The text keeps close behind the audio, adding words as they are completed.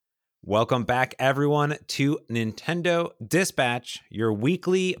Welcome back, everyone, to Nintendo Dispatch, your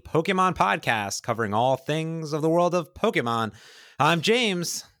weekly Pokemon podcast covering all things of the world of Pokemon. I'm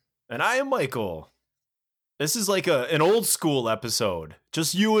James. And I am Michael. This is like an old school episode.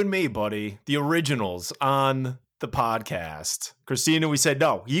 Just you and me, buddy. The originals on the podcast. Christina, we said,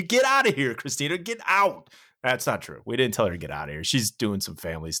 no, you get out of here, Christina. Get out. That's not true. We didn't tell her to get out of here. She's doing some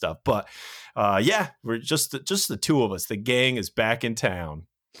family stuff. But yeah, we're just the two of us. The gang is back in town.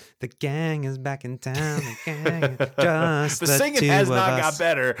 The gang is back in town. The gang, just the the singing two has of not us. got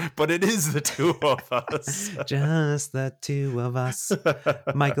better, but it is the two of us. Just the two of us.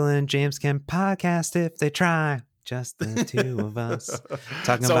 Michael and James can podcast if they try. Just the two of us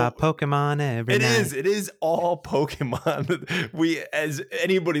talking about Pokemon every night. It is all Pokemon. We, as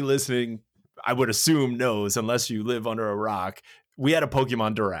anybody listening, I would assume knows, unless you live under a rock, we had a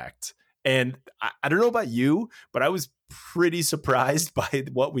Pokemon Direct. And I don't know about you, but I was pretty surprised by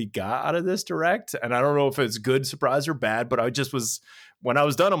what we got out of this Direct. And I don't know if it's good surprise or bad, but I just was, when I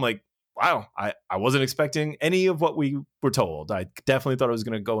was done, I'm like, wow, I wasn't expecting any of what we were told. I definitely thought it was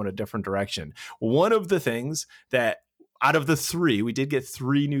going to go in a different direction. One of the things that, out of the three, we did get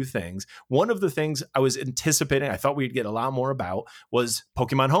three new things. One of the things I was anticipating, I thought we'd get a lot more about, was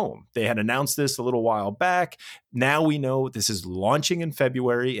Pokemon Home. They had announced this a little while back. Now we know this is launching in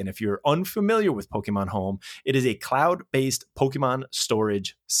February. And if you're unfamiliar with Pokemon Home, it is a cloud-based Pokemon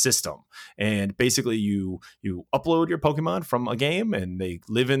storage system. And basically you upload your Pokemon from a game and they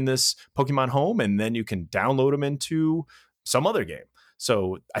live in this Pokemon Home, and then you can download them into some other game.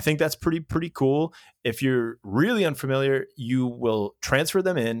 So I think that's pretty cool. If you're really unfamiliar, you will transfer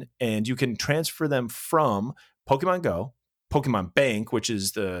them in, and you can transfer them from Pokemon Go, Pokemon Bank, which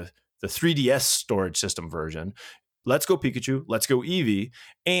is the 3DS storage system version, Let's Go Pikachu, Let's Go Eevee,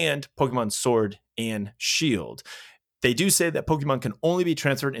 and Pokemon Sword and Shield. They do say that Pokemon can only be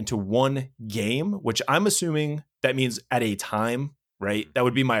transferred into one game, which I'm assuming that means at a time, right? That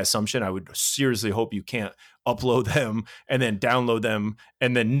would be my assumption. I would seriously hope you can't upload them and then download them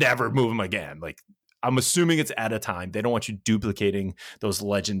and then never move them again. Like, I'm assuming it's at a time. They don't want you duplicating those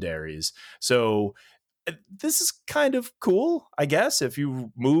legendaries. So this is kind of cool, I guess, if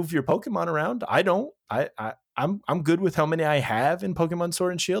you move your Pokemon around. I don't. I'm good with how many I have in Pokemon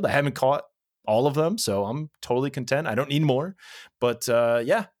Sword and Shield. I haven't caught all of them, so I'm totally content. I don't need more. But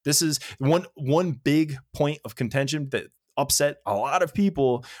yeah, this is one big point of contention that upset a lot of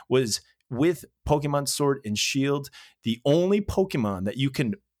people was with Pokemon Sword and Shield. The only Pokemon that you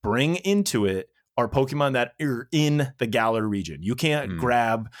can bring into it are Pokemon that are in the Galar region. You can't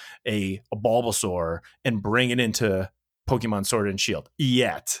grab a Bulbasaur and bring it into Pokemon Sword and Shield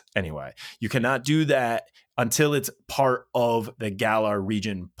yet. Anyway, you cannot do that until it's part of the Galar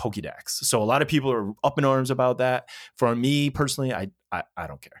region Pokédex. So a lot of people are up in arms about that. For me personally, I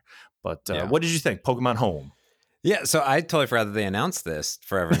don't care. But What did you think? Pokemon Home. Yeah, so I totally forgot that they announced this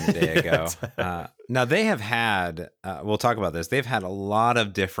forever and a day ago. Now, they have had, we'll talk about this, they've had a lot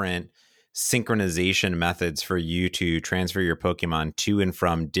of different synchronization methods for you to transfer your Pokemon to and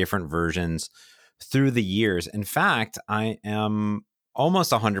from different versions through the years. In fact, I am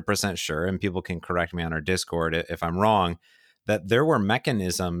almost 100% sure, and people can correct me on our Discord if I'm wrong, that there were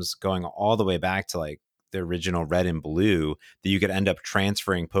mechanisms going all the way back to like the original Red and Blue that you could end up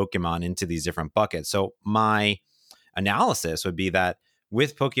transferring Pokemon into these different buckets. So my analysis would be that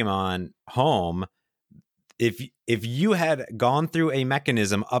with Pokemon Home, if you had gone through a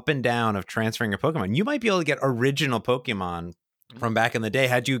mechanism up and down of transferring your Pokemon, you might be able to get original Pokemon from back in the day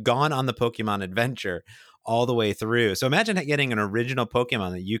had you gone on the Pokemon adventure all the way through. So imagine getting an original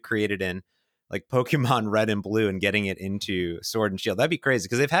Pokemon that you created in like Pokemon Red and Blue and getting it into Sword and Shield. That'd be crazy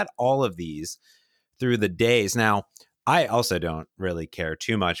because they've had all of these through the days. Now, I also don't really care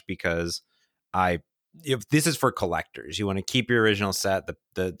too much because if this is for collectors, you want to keep your original set,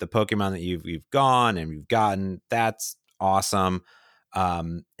 the Pokemon that you've gone and you've gotten, that's awesome.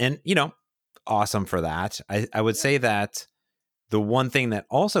 And awesome for that. I would say that the one thing that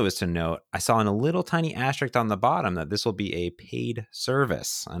also is to note, I saw in a little tiny asterisk on the bottom that this will be a paid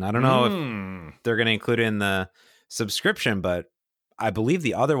service. And I don't know if they're going to include it in the subscription, but I believe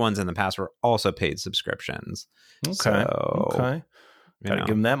the other ones in the past were also paid subscriptions. Okay. Gotta give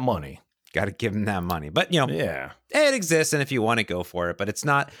them that money. Got to give them that money. But, it exists, and if you want to, go for it. But it's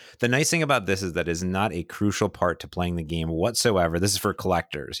not, the nice thing about this is that it is not a crucial part to playing the game whatsoever. This is for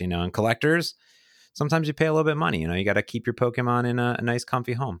collectors, and collectors, sometimes you pay a little bit of money. You got to keep your Pokemon in a nice,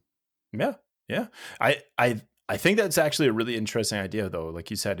 comfy home. Yeah. I I think that's actually a really interesting idea, though. Like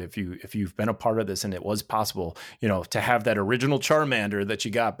you said, if you've been a part of this and it was possible, to have that original Charmander that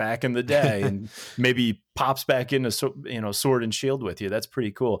you got back in the day and maybe pops back into Sword and Shield with you, that's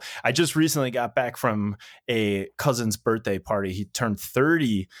pretty cool. I just recently got back from a cousin's birthday party. He turned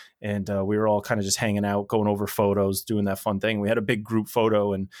 30, and we were all kind of just hanging out, going over photos, doing that fun thing. We had a big group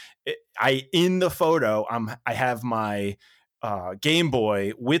photo, and in the photo, I have my Game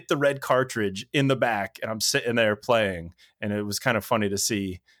Boy with the red cartridge in the back, and I'm sitting there playing, and it was kind of funny to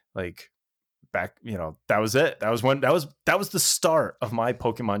see, like, back, that was it. That was the start of my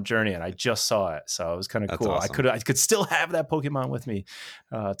Pokemon journey, and I just saw it, so it was kind of cool. Awesome. I could still have that Pokemon with me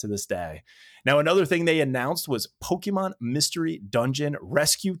to this day. Now, another thing they announced was Pokemon Mystery Dungeon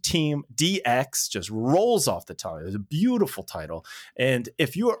Rescue Team DX. Just rolls off the tongue. It's a beautiful title, and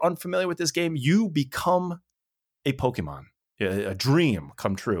if you are unfamiliar with this game, you become a Pokemon. A dream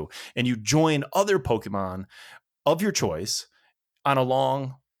come true, and you join other Pokemon of your choice on a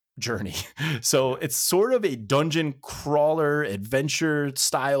long journey. So it's sort of a dungeon crawler adventure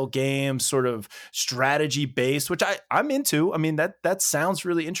style game, sort of strategy based, which I'm into. I mean, that sounds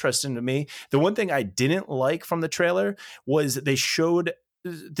really interesting to me. The one thing I didn't like from the trailer was they showed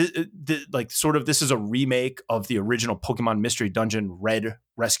this is a remake of the original Pokemon Mystery Dungeon Red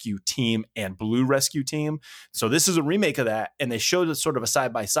Rescue Team and Blue Rescue Team. So this is a remake of that, and they showed it sort of a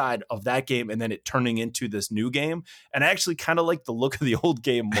side-by-side of that game and then it turning into this new game. And I actually kind of like the look of the old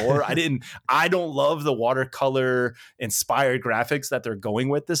game more. I don't love the watercolor inspired graphics that they're going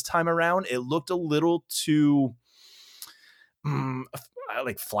with this time around. It looked a little too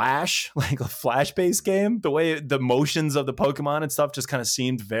like a Flash based game. The way the motions of the Pokemon and stuff just kind of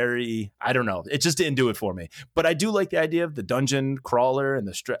seemed very, I don't know. It just didn't do it for me. But I do like the idea of the dungeon crawler and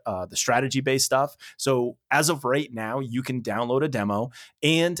the strategy based stuff. So as of right now, you can download a demo,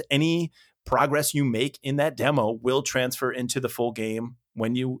 and any progress you make in that demo will transfer into the full game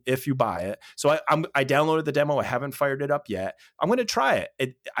if you buy it. So I downloaded the demo. I haven't fired it up yet. I'm going to try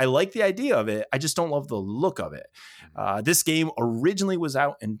it. I like the idea of it. I just don't love the look of it. This game originally was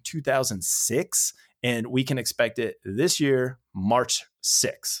out in 2006, and we can expect it this year, March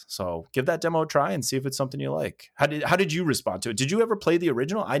 6th. So give that demo a try and see if it's something you like. How did you respond to it? Did you ever play the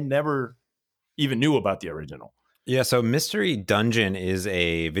original? I never even knew about the original. Yeah, so Mystery Dungeon is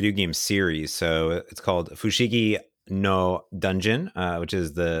a video game series. So it's called Fushigi no Dungeon, which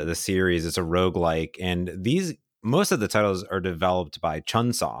is the series. It's a roguelike, and most of the titles are developed by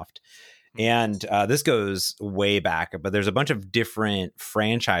Chunsoft. And this goes way back, but there's a bunch of different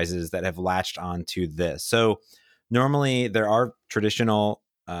franchises that have latched onto this. So normally there are traditional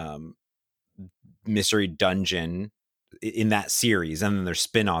Mystery Dungeon in that series, and then there's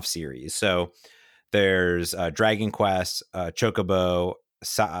spin-off series. So there's Dragon Quest, Chocobo,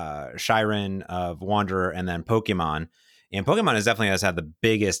 Shiren of Wanderer, and then Pokemon. And Pokemon has had the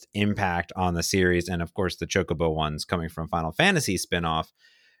biggest impact on the series, and of course the Chocobo ones coming from Final Fantasy spinoff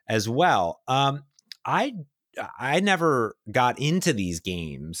as well. I never got into these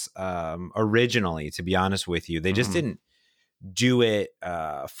games originally, to be honest with you. They just didn't do it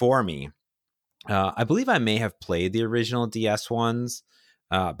for me. I believe I may have played the original DS ones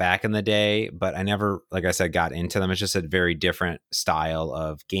back in the day, but I never, like I said, got into them. It's just a very different style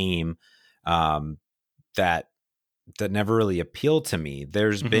of game that never really appealed to me.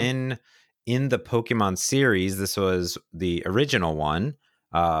 There's been, in the Pokemon series, this was the original one,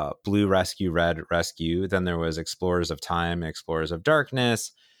 Blue Rescue, Red Rescue. Then there was Explorers of Time, Explorers of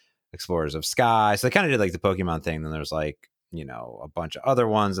Darkness, Explorers of Sky. So they kind of did like the Pokemon thing. Then there's like, a bunch of other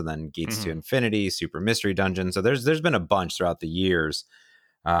ones, and then Gates to Infinity, Super Mystery Dungeon. So there's been a bunch throughout the years.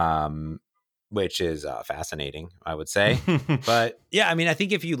 Which is fascinating, I would say. But yeah, I mean, I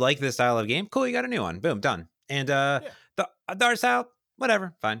think if you like this style of game, cool, you got a new one. Boom, done. And the art's out,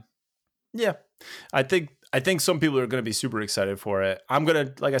 whatever, fine. Yeah. I think some people are going to be super excited for it. I'm going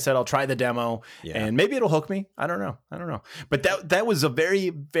to, like I said, I'll try the demo and maybe it'll hook me. I don't know. But that was a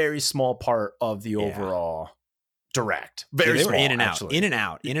very, very small part of the overall direct. Very they small, were in and actually.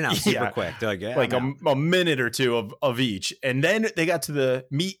 out super quick. They're like, a minute or two of each. And then they got to the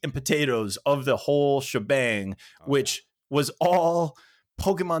meat and potatoes of the whole shebang, which was all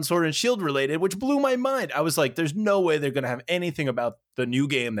Pokemon Sword and Shield related, which blew my mind. I was like, there's no way they're going to have anything about the new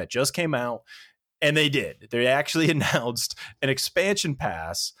game that just came out. And they did. They actually announced an expansion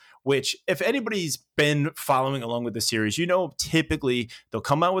pass, which if anybody's been following along with the series, typically they'll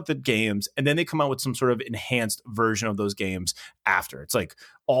come out with the games and then they come out with some sort of enhanced version of those games after. It's like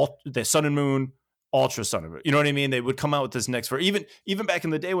all the Sun and Moon, Ultra Sun and Moon. You know what I mean? They would come out with this next for even back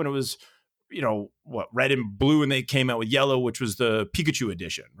in the day when it was, red and blue, and they came out with yellow, which was the Pikachu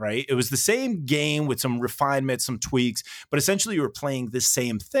edition, right? It was the same game with some refinements, some tweaks, but essentially you were playing the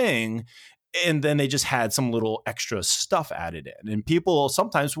same thing. And then they just had some little extra stuff added in, and people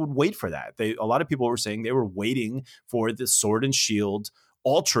sometimes would wait for that. A lot of people were saying they were waiting for the Sword and Shield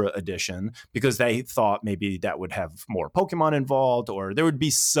Ultra Edition because they thought maybe that would have more Pokemon involved, or there would be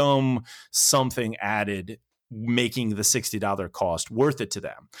something added, making the $60 cost worth it to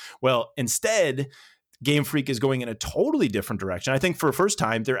them. Well, instead, Game Freak is going in a totally different direction. I think for the first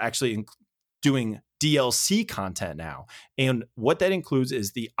time, they're actually doing DLC content now. And what that includes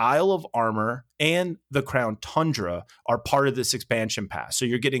is the Isle of Armor and the Crown Tundra are part of this expansion pass. So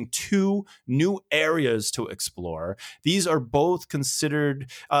you're getting 2 new areas to explore. These are both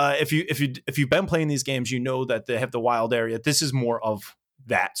considered, if you've been playing these games, you know that they have the wild area. This is more of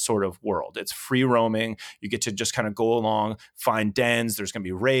that sort of world. It's free roaming. You get to just kind of go along, find dens. There's going to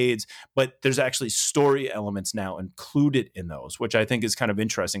be raids, but there's actually story elements now included in those, which I think is kind of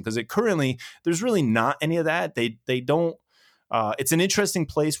interesting because currently there's really not any of that. They don't. It's an interesting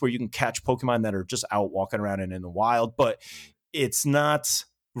place where you can catch Pokemon that are just out walking around and in the wild, but it's not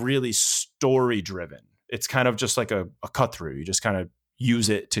really story driven. It's kind of just like a cut through. You just kind of use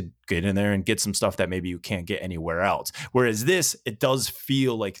it to get in there and get some stuff that maybe you can't get anywhere else. Whereas this, it does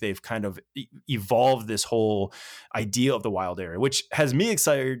feel like they've kind of evolved this whole idea of the wild area, which has me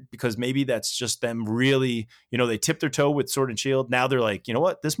excited because maybe that's just them really, they tipped their toe with Sword and Shield. Now they're like, you know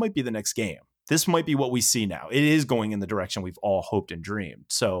what, this might be the next game. This might be what we see now. It is going in the direction we've all hoped and dreamed.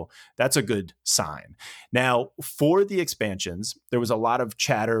 So that's a good sign. Now, for the expansions, there was a lot of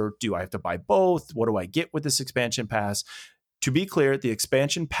chatter. Do I have to buy both? What do I get with this expansion pass? To be clear, the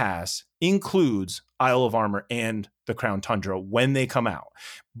expansion pass includes Isle of Armor and the Crown Tundra when they come out.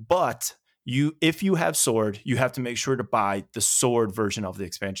 But if you have Sword, you have to make sure to buy the Sword version of the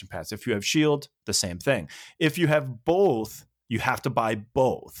expansion pass. If you have Shield, the same thing. If you have both, you have to buy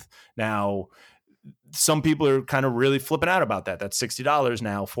both. Now, some people are kind of really flipping out about that. That's $60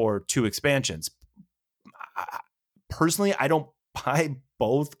 now for 2 expansions. Personally, I don't buy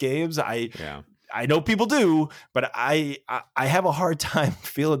both games. I know people do, but I have a hard time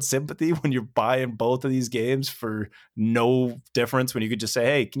feeling sympathy when you're buying both of these games for no difference, when you could just say,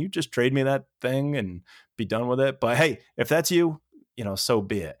 hey, can you just trade me that thing and be done with it? But hey, if that's you, so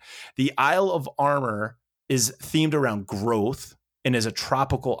be it. The Isle of Armor is themed around growth and is a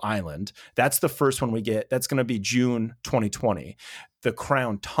tropical island. That's the first one we get. That's going to be June 2020. The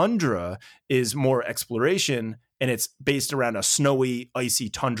Crown Tundra is more exploration, and it's based around a snowy, icy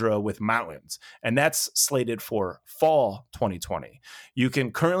tundra with mountains. And that's slated for fall 2020. You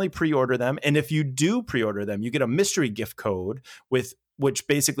can currently pre-order them. And if you do pre-order them, you get a mystery gift code which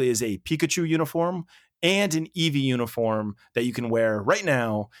basically is a Pikachu uniform and an Eevee uniform that you can wear right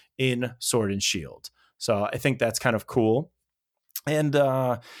now in Sword and Shield. So I think that's kind of cool. And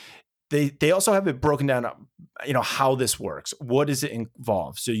they also have it broken down, how this works. What does it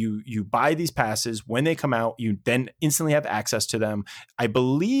involve? So you buy these passes. When they come out, you then instantly have access to them. I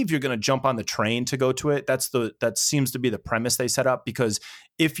believe you're going to jump on the train to go to it. That seems to be the premise they set up, because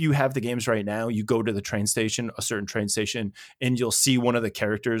if you have the games right now, you go to the train station, a certain train station, and you'll see one of the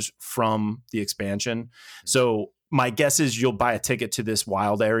characters from the expansion. So my guess is you'll buy a ticket to this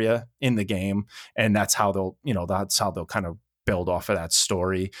wild area in the game, and that's how they'll kind of build off of that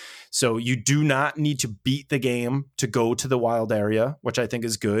story. So you do not need to beat the game to go to the wild area, which I think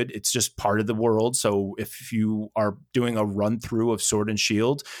is good. It's just part of the world. So if you are doing a run through of Sword and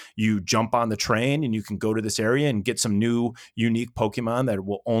Shield, you jump on the train and you can go to this area and get some new unique Pokemon that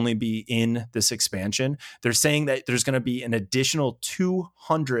will only be in this expansion. They're saying that there's going to be an additional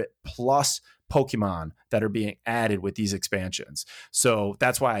 200 plus Pokemon that are being added with these expansions. So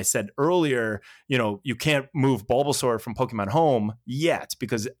that's why I said earlier, you can't move Bulbasaur from Pokemon Home yet,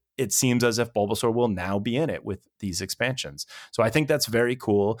 because it seems as if Bulbasaur will now be in it with these expansions. So I think that's very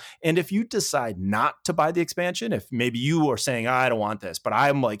cool. And if you decide not to buy the expansion, if maybe you are saying, I don't want this, but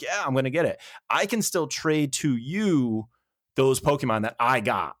I'm like, yeah, I'm going to get it, I can still trade to you those Pokemon that I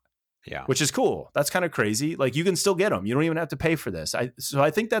got. Yeah, which is cool. That's kind of crazy. Like, you can still get them. You don't even have to pay for this. So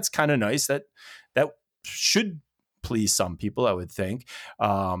I think that's kind of nice. That should please some people, I would think.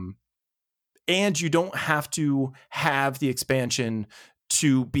 And you don't have to have the expansion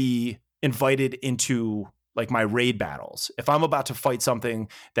to be invited into like my raid battles. If I'm about to fight something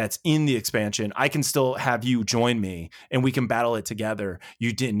that's in the expansion, I can still have you join me and we can battle it together.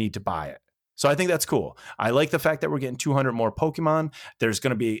 You didn't need to buy it. So I think that's cool. I like the fact that we're getting 200 more Pokemon. There's going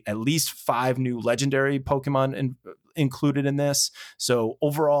to be at least 5 new legendary Pokemon included in this. So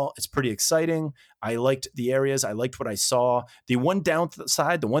overall, it's pretty exciting. I liked the areas. I liked what I saw. The one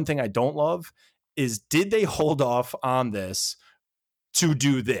downside, the one thing I don't love is, did they hold off on this to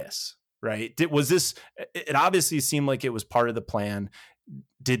do this, right? Was this, it obviously seemed like it was part of the plan.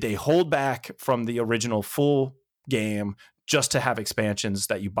 Did they hold back from the original full game just to have expansions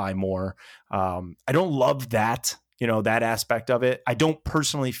that you buy more? I don't love that, that aspect of it. I don't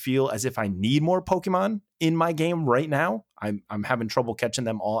personally feel as if I need more Pokemon in my game right now. I'm having trouble catching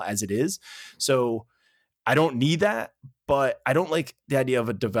them all as it is. So I don't need that, but I don't like the idea of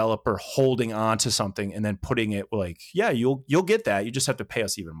a developer holding on to something and then putting it like, yeah, you'll get that. You just have to pay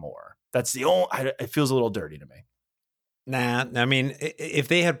us even more. That's the only, it feels a little dirty to me. Nah, I mean, if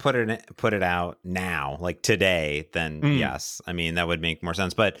they had put it out now, like today, then yes, I mean, that would make more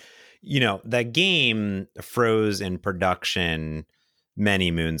sense. But that game froze in production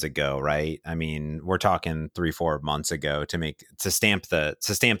many moons ago, right? I mean, we're talking 3-4 months ago to stamp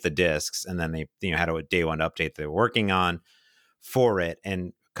the discs, and then they had a day one update they were working on for it,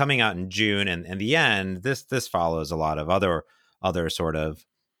 and coming out in June, and the end. This follows a lot of other sort of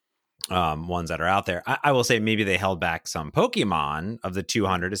ones that are out there. I will say maybe they held back some Pokemon of the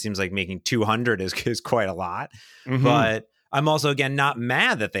 200. It seems like making 200 is quite a lot, but I'm also, again, not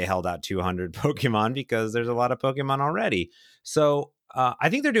mad that they held out 200 Pokemon, because there's a lot of Pokemon already. So I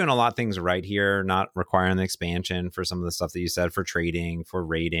think they're doing a lot of things right here, not requiring the expansion for some of the stuff that you said, for trading, for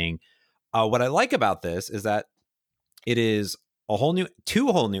rating. What I like about this is that it is two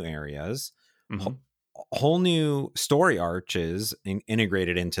whole new areas, whole new story arches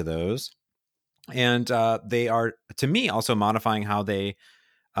integrated into those. And they are, to me, also modifying how they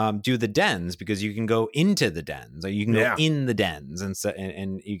do the dens, because you can go into the dens, or you can go in the dens,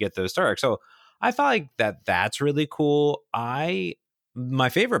 and you get those story arcs. So I felt like that's really cool. My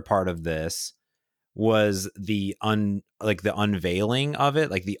favorite part of this was the unveiling of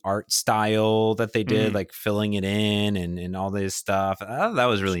it, like the art style that they did, like filling it in and all this stuff. That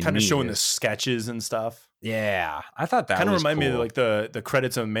was really kind of neat. showing the sketches and stuff. Yeah, I thought that kind of reminded me of like the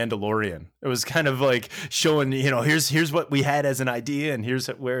credits of Mandalorian. It was kind of like showing, here's what we had as an idea, and here's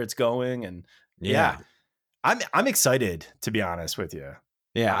where it's going. And yeah. I'm excited, to be honest with you.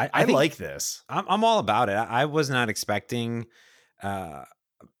 Yeah, I like this. I'm all about it. I was not expecting. I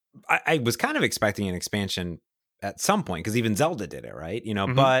was kind of expecting an expansion at some point, because even Zelda did it, right?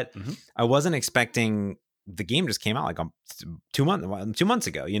 But I wasn't expecting. The game just came out like 2 months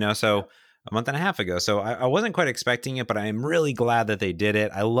ago, so a month and a half ago. So I wasn't quite expecting it, but I am really glad that they did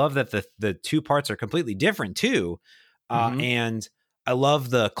it. I love that the two parts are completely different too. And I love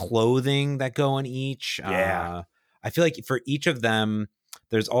the clothing that go in each. I feel like for each of them,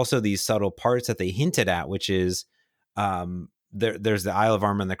 there's also these subtle parts that they hinted at, which is there's the Isle of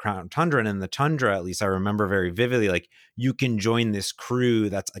Armor and the Crown Tundra. And in the Tundra, at least I remember very vividly, like, you can join this crew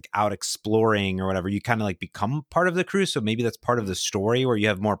that's like out exploring or whatever. You kind of like become part of the crew. So maybe that's part of the story where you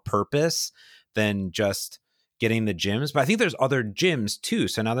have more purpose than just getting the gyms. But I think there's other gyms too.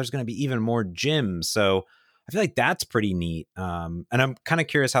 So now there's going to be even more gyms. So I feel like that's pretty neat. And I'm kind of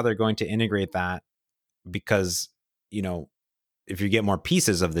curious how they're going to integrate that, because, if you get more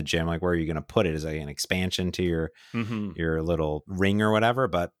pieces of the gym, like, where are you going to put it? Is it an expansion to your little ring or whatever?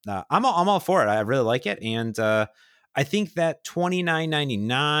 But I'm all for it. I really like it. And I think that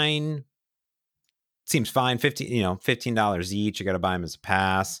 $29.99 seems fine. $15 each. You got to buy them as a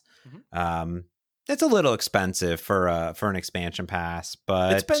pass. It's a little expensive for an expansion pass,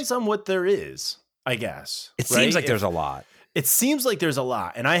 but it depends on what there is, I guess. It seems like there's a lot. It seems like there's a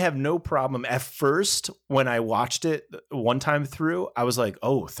lot, and I have no problem. At first, when I watched it one time through, I was like,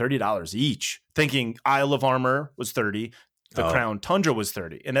 oh, $30 each, thinking Isle of Armor was $30, the Crown Tundra was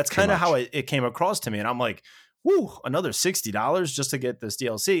 $30. And that's kind of how it came across to me. And I'm like, whoo, another $60 just to get this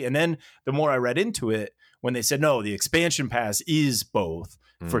DLC. And then the more I read into it, when they said, no, the expansion pass is both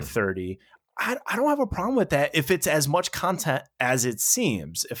for $30, I don't have a problem with that if it's as much content as it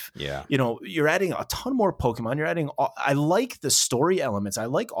seems. If you're adding a ton more Pokemon, you're adding. I like the story elements. I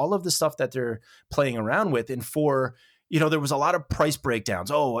like all of the stuff that they're playing around with. And for there was a lot of price breakdowns.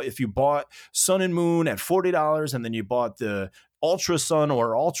 Oh, if you bought Sun and Moon at $40, and then you bought the Ultra Sun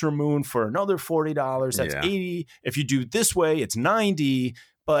or Ultra Moon for another $40, that's $80. If you do this way, it's $90.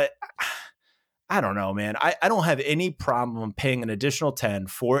 But I don't know, man. I don't have any problem paying an additional $10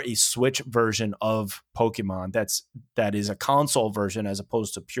 for a Switch version of Pokemon that is a console version as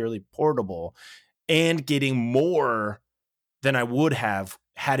opposed to purely portable, and getting more than I would have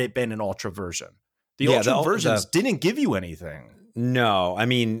had it been an Ultra version. The Ultra versions didn't give you anything. No, I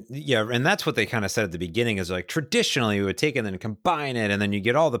mean, yeah, and that's what they kind of said at the beginning is like traditionally we would take it and then combine it, and then you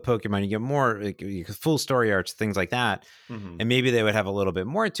get all the Pokemon, you get more like, full story arcs, things like that, Mm-hmm. and maybe they would have a little bit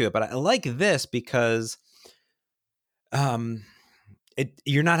more to it. But I like this because,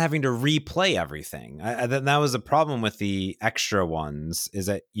 you're not having to replay everything. That was the problem with the extra ones is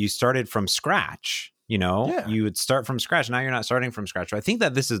that you started from scratch. Yeah. You would start from scratch. Now you're not starting from scratch. So I think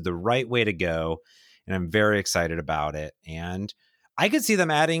that this is the right way to go, and I'm very excited about it. And I could see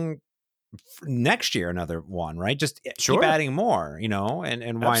them adding next year another one, right? Just Sure. keep adding more, and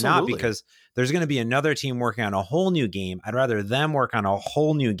why not? Absolutely. Because there's going to be another team working on a whole new game. I'd rather them work on a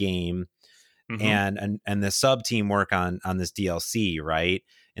whole new game and the sub team work on this DLC, right?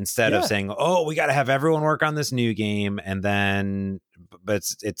 Instead of saying, "Oh, we got to have everyone work on this new game," and then, but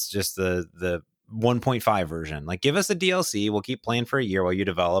it's just the 1.5 version. Like, give us a DLC. We'll keep playing for a year while you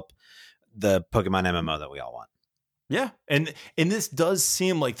develop the Pokemon MMO that we all want. Yeah. And this does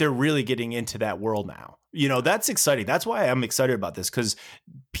seem like they're really getting into that world now. That's exciting. That's why I'm excited about this, because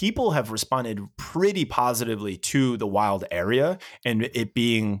people have responded pretty positively to the wild area and it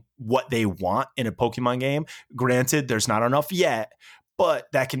being what they want in a Pokemon game. Granted, there's not enough yet,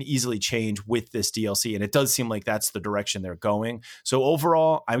 but that can easily change with this DLC. And it does seem like that's the direction they're going. So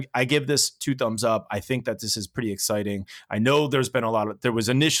overall, I give this 2 thumbs up. I think that this is pretty exciting. I know there was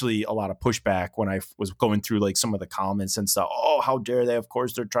initially a lot of pushback when I was going through like some of the comments and stuff. Oh, how dare they? Of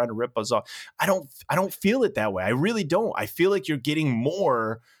course, they're trying to rip us off. I don't feel it that way. I really don't. I feel like you're getting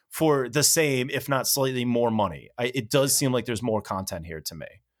more for the same, if not slightly more money. It does seem like there's more content here to me.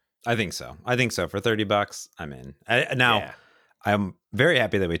 I think so. For $30, I'm in. I'm very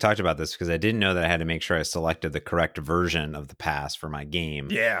happy that we talked about this because I didn't know that I had to make sure I selected the correct version of the pass for my game.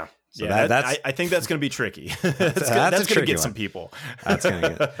 Yeah. So I think that's going to be tricky. that's going to get some people. That's going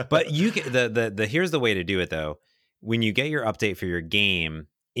to get. But here's the way to do it though. When you get your update for your game,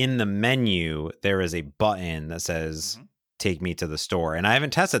 in the menu there is a button that says "Take me to the store," and I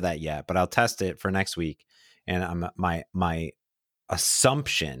haven't tested that yet, but I'll test it for next week. And my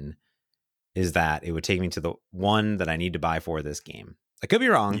assumption is that it would take me to the one that I need to buy for this game. I could be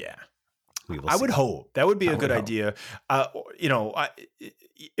wrong. Yeah. I would hope that would be a good idea.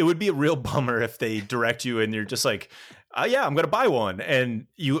 It would be a real bummer if they direct you and you're just like, yeah, I'm going to buy one. And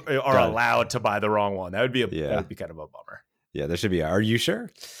you are allowed to buy the wrong one. That would be kind of a bummer. Yeah, there should be. Are you sure?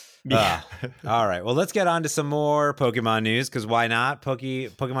 Yeah. All right. Well, let's get on to some more Pokemon news because why not?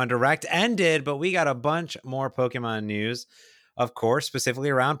 Pokemon Direct ended, but we got a bunch more Pokemon news. Of course, specifically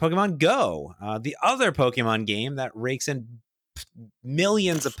around Pokemon Go, the other Pokemon game that rakes in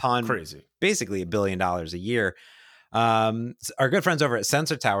millions upon basically $1 billion a year. Our good friends over at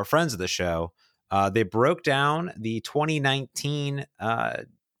Sensor Tower, friends of the show, they broke down the 2019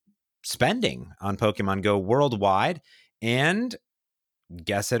 spending on Pokemon Go worldwide. And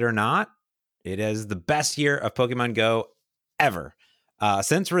guess it or not, it is the best year of Pokemon Go ever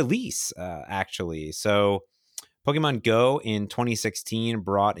since release, actually. So Pokemon Go in 2016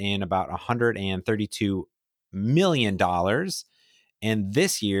 brought in about $132 million. And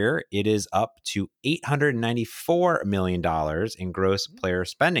this year it is up to $894 million in gross player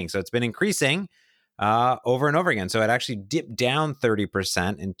spending. So it's been increasing over and over again. So it actually dipped down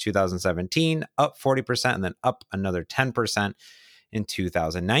 30% in 2017, up 40%, and then up another 10% in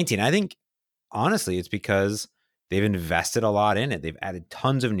 2019. I think, honestly, it's because they've invested a lot in it. They've added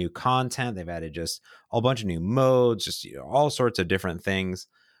tons of new content. They've added just a bunch of new modes, just all sorts of different things.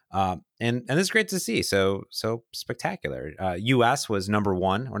 And it's great to see. So spectacular. US was number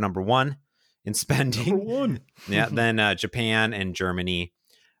one in spending. Number one. Yeah. Then Japan and Germany.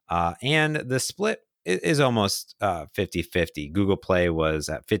 And the split is almost 50-50. Google Play was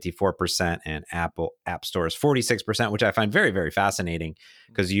at 54% and Apple App Store is 46%, which I find very, very fascinating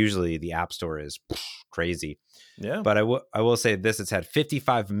because usually the App Store is crazy. Yeah. But I will say this, it's had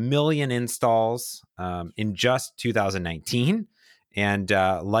 55 million installs in just 2019. And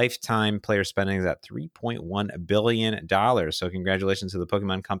lifetime player spending is at $3.1 billion. So congratulations to the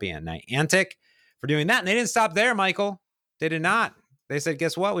Pokemon Company and Niantic for doing that. And they didn't stop there, Michael. They did not. They said,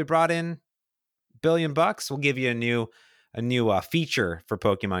 guess what? We brought in $1 billion. We'll give you a new feature for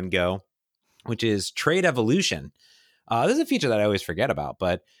Pokemon Go, which is Trade Evolution. This is a feature that I always forget about,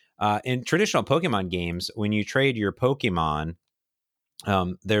 but in traditional Pokemon games, when you trade your Pokemon,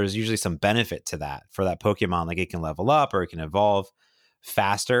 there's usually some benefit to that for that Pokemon, like it can level up or it can evolve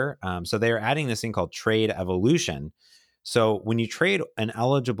faster. So they're adding this thing called Trade Evolution. So when you trade an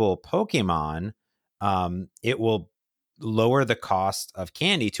eligible Pokemon, it will lower the cost of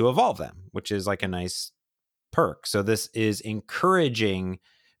candy to evolve them, which is like a nice perk. So this is encouraging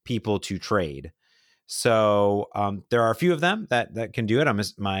people to trade. So there are a few of them that can do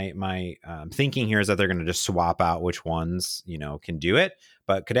it. My thinking here is that they're going to just swap out which ones can do it.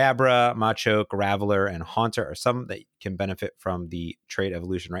 But Kadabra, Machoke, Graveler, and Haunter are some that can benefit from the trait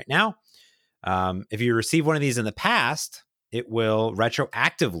evolution right now. If you receive one of these in the past, it will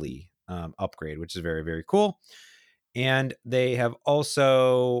retroactively upgrade, which is very, very cool. And they have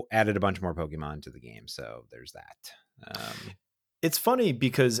also added a bunch more Pokemon to the game. So there's that. It's funny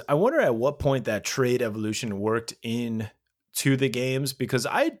because I wonder at what point that trade evolution worked into the games, because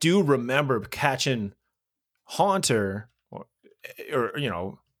I do remember catching Haunter or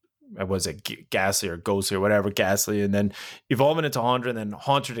was it Ghastly or Ghostly or whatever, Ghastly, and then evolving into Haunter and then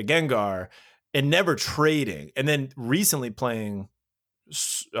Haunter to Gengar and never trading. And then recently playing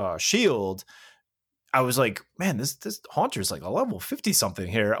Shield, I was like, man, this Haunter is like a level 50 something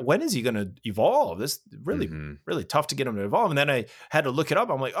here. When is he going to evolve? This really, really tough to get him to evolve. And then I had to look it up.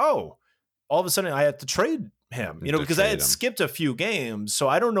 I'm like, oh, all of a sudden I had to trade him, because I had skipped a few games. So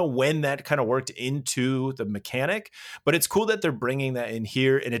I don't know when that kind of worked into the mechanic, but it's cool that they're bringing that in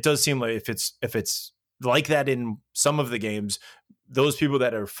here. And it does seem like if it's like that in some of the games, those people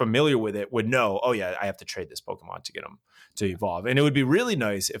that are familiar with it would know, oh yeah, I have to trade this Pokemon to get them to evolve. And it would be really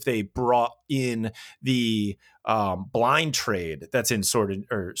nice if they brought in the blind trade that's in Sword and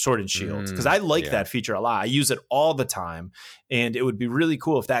Shield, because I like that feature a lot. I use it all the time, and it would be really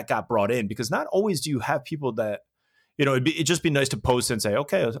cool if that got brought in, because not always do you have people that, it'd just be nice to post and say,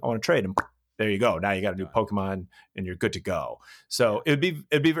 okay, I want to trade them. There you go. Now you got a new Pokemon and you're good to go. So it'd be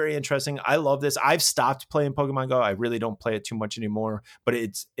very interesting. I love this. I've stopped playing Pokemon Go. I really don't play it too much anymore, but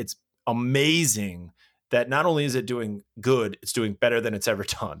it's amazing that not only is it doing good, it's doing better than it's ever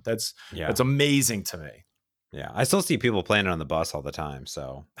done. That's amazing to me. Yeah. I still see people playing it on the bus all the time.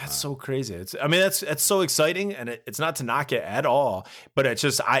 So that's so crazy. That's so exciting, and it's not to knock it at all, but it's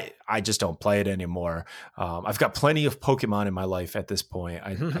just, I just don't play it anymore. I've got plenty of Pokemon in my life at this point.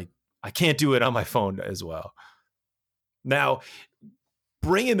 I can't do it on my phone as well. Now,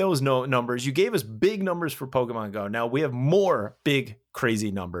 bringing those numbers, you gave us big numbers for Pokemon Go. Now we have more big, crazy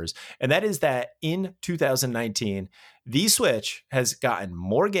numbers. And that is that in 2019, the Switch has gotten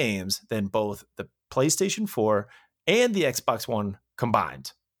more games than both the PlayStation 4 and the Xbox One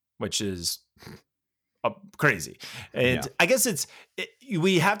combined, which is crazy. And I guess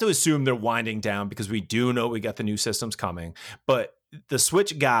we have to assume they're winding down, because we do know we got the new systems coming. But the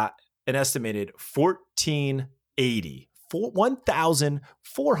Switch got an estimated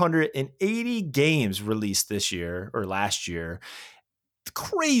 1,480 games released this year or last year. It's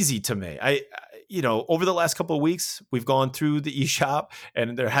crazy to me. Over the last couple of weeks, we've gone through the eShop,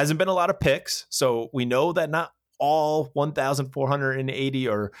 and there hasn't been a lot of picks. So we know that not all 1,480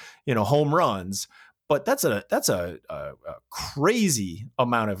 are, home runs, but that's a crazy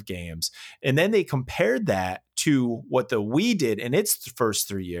amount of games. And then they compared that to what the Wii did in its first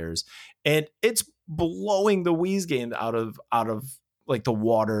 3 years, and it's blowing the Wii's game out of like the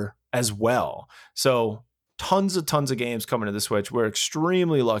water as well. So tons of games coming to the Switch. We're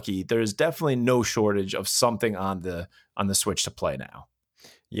extremely lucky. There's definitely no shortage of something on the Switch to play now.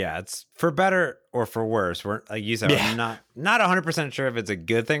 Yeah, it's for better or for worse. We're, like you said, I'm not 100% sure if it's a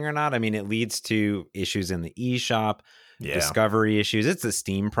good thing or not. I mean, it leads to issues in the eShop, discovery issues. It's a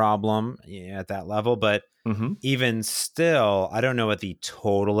Steam problem at that level. But even still, I don't know what the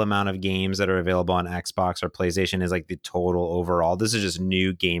total amount of games that are available on Xbox or PlayStation is, like the total overall. This is just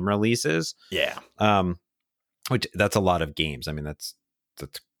new game releases. Yeah. Which that's a lot of games. I mean, that's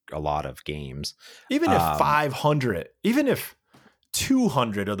a lot of games. Even if 500, even if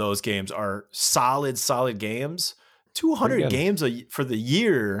 200 of those games are solid games, 200 games for the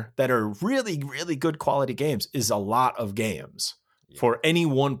year that are really, really good quality games is a lot of games for any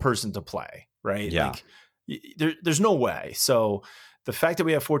one person to play, right? Yeah. There's no way. So the fact that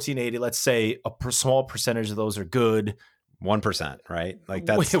we have 1,480, let's say a small percentage of those are good. 1%, right? Like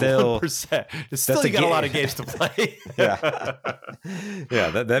that's still 1%. It's still, you got a lot of games to play.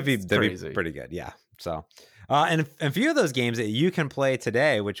 That'd be pretty good. Yeah. So, and a few of those games that you can play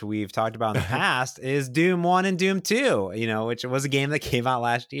today, which we've talked about in the past, is Doom 1 and Doom 2, which was a game that came out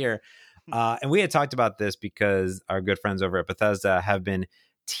last year. And we had talked about this because our good friends over at Bethesda have been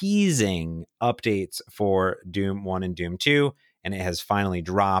teasing updates for Doom 1 and Doom 2, and it has finally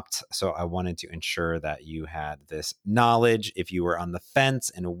dropped. So I wanted to ensure that you had this knowledge. If you were on the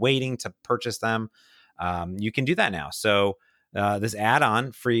fence and waiting to purchase them, you can do that now. So this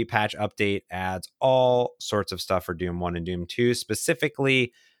add-on free patch update adds all sorts of stuff for Doom 1 and Doom 2,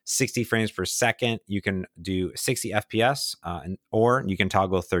 specifically 60 frames per second. You can do 60 FPS, or you can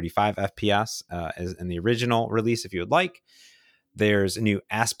toggle 35 FPS as in the original release if you would like. There's new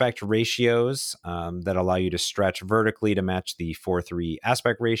aspect ratios that allow you to stretch vertically to match the 4:3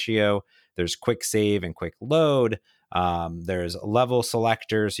 aspect ratio. There's quick save and quick load. There's level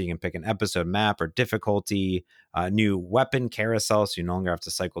selectors, so you can pick an episode map or difficulty. New weapon carousel, so you no longer have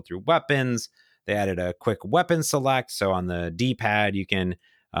to cycle through weapons. They added a quick weapon select, so on the D-pad you can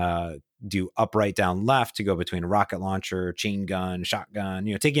do up, right, down, left to go between rocket launcher, chain gun, shotgun.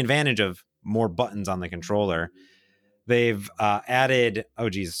 Taking advantage of more buttons on the controller. They've added,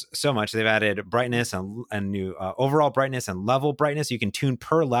 so much. They've added brightness and new overall brightness and level brightness. You can tune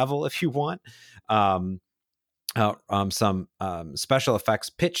per level if you want. Some special effects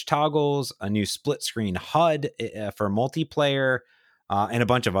pitch toggles, a new split screen HUD for multiplayer, and a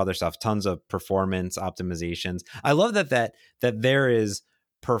bunch of other stuff. Tons of performance optimizations. I love that there is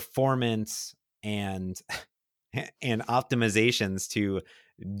performance and optimizations to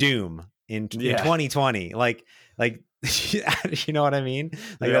Doom in 2020. Like you know what I mean?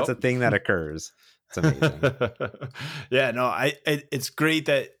 Like, that's a thing that occurs. It's amazing. Yeah, no, it's great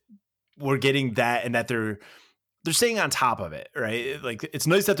that we're getting that, and that they're staying on top of it, right? Like, it's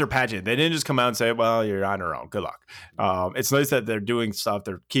nice that they're patching. They didn't just come out and say, well, you're on your own, good luck. It's nice that they're doing stuff,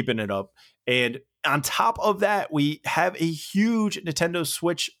 they're keeping it up. And on top of that, we have a huge Nintendo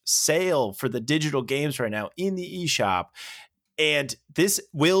Switch sale for the digital games right now in the eShop. And this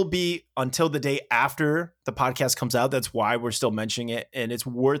will be until the day after the podcast comes out. That's why we're still mentioning it. And it's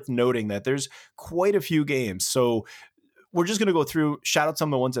worth noting that there's quite a few games. So we're just going to go through, shout out some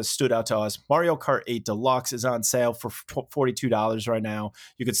of the ones that stood out to us. Mario Kart 8 Deluxe is on sale for $42 right now.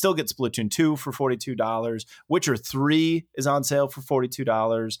 You can still get Splatoon 2 for $42. Witcher 3 is on sale for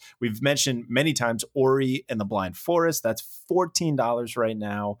 $42. We've mentioned many times Ori and the Blind Forest. That's $14 right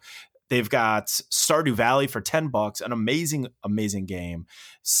now. They've got Stardew Valley for $10, an amazing, amazing game.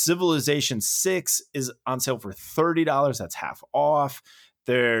 Civilization 6 is on sale for $30. That's half off.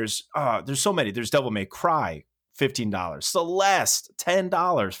 There's so many. There's Devil May Cry, $15. Celeste,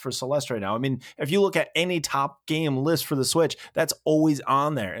 $10 for Celeste right now. I mean, if you look at any top game list for the Switch, that's always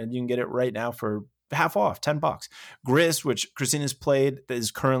on there, and you can get it right now for half off, $10. Gris, which Christina's played, is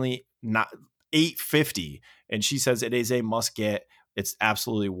currently not $8.50, and she says it is a must get. It's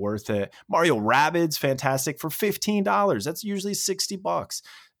absolutely worth it. Mario Rabbids, fantastic, for $15. That's usually $60.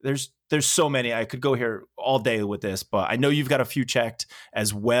 There's so many. I could go here all day with this, but I know you've got a few checked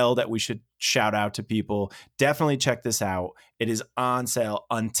as well that we should shout out to people. Definitely check this out. It is on sale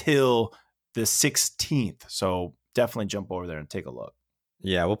until the 16th. So definitely jump over there and take a look.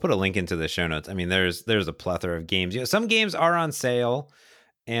 Yeah, we'll put a link into the show notes. I mean, there's a plethora of games. Some games are on sale,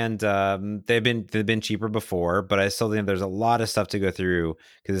 and they've been cheaper before, but I still think there's a lot of stuff to go through,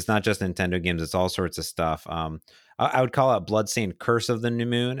 because it's not just Nintendo games, it's all sorts of stuff. I would call out Bloodstained Curse of the New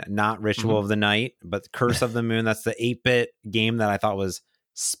Moon, not Ritual of the Night, but Curse of the Moon. That's the 8-bit game that I thought was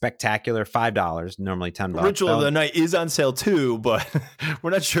spectacular. $5, normally $10. Ritual of the Night is on sale too, but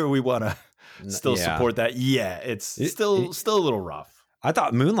we're not sure we want to still support that. Yeah, it's still a little rough. I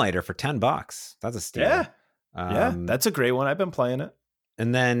thought Moonlighter for $10. That's a steal. Yeah, that's a great one. I've been playing it.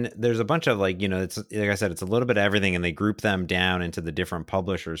 And then there's a bunch of it's like I said, it's a little bit of everything, and they group them down into the different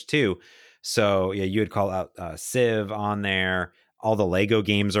publishers too. So yeah, you would call out Civ on there. All the Lego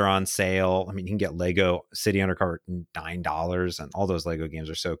games are on sale. I mean, you can get Lego City Undercover $9, and all those Lego games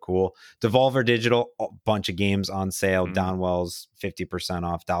are so cool. Devolver Digital, a bunch of games on sale. Downwell's 50%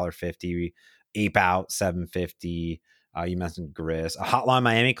 off, $1.50. Ape Out $7.50. You mentioned Gris, a Hotline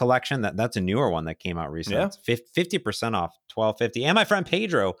Miami collection. That's a newer one that came out recently. Yeah. It's 50% off, $12.50. And My Friend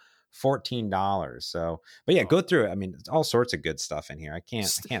Pedro, $14. So, but yeah, go through it. I mean, it's all sorts of good stuff in here. I can't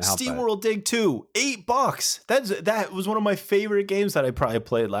help it. SteamWorld Dig 2, $8. That was one of my favorite games that I probably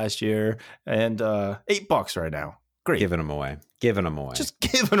played last year, and $8 right now. Great, giving them away. Just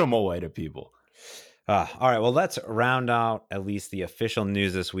giving them away to people. All right, well, let's round out at least the official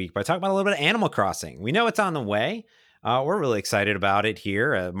news this week by talking about a little bit of Animal Crossing. We know it's on the way. We're really excited about it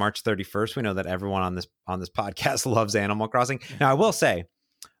here. March 31st. We know that everyone on this podcast loves Animal Crossing. Now, I will say,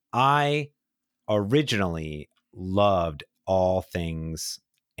 I originally loved all things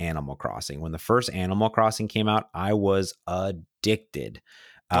Animal Crossing. When the first Animal Crossing came out, I was addicted.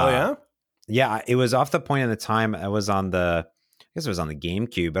 Oh, yeah? Yeah, it was off the point in the time I was on I guess it was on the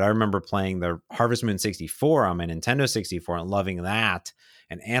GameCube, but I remember playing the Harvest Moon 64 on my Nintendo 64 and loving that.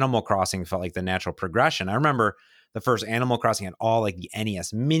 And Animal Crossing felt like the natural progression. I remember the first Animal Crossing had all like the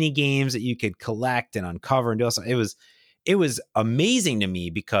NES mini games that you could collect and uncover and do. It was amazing to me,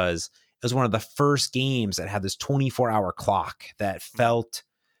 because it was one of the first games that had this 24-hour clock that felt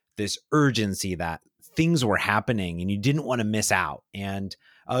this urgency that things were happening and you didn't want to miss out. And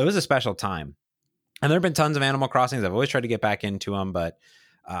it was a special time. And there have been tons of Animal Crossings. I've always tried to get back into them, but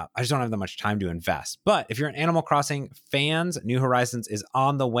I just don't have that much time to invest. But if you're an Animal Crossing fans, New Horizons is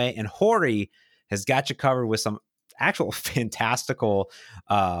on the way, and Hori has got you covered with some actual fantastical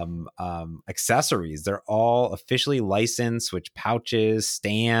accessories. They're all officially licensed, which pouches,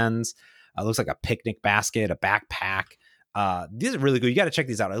 stands, looks like a picnic basket, a backpack. These are really good. You got to check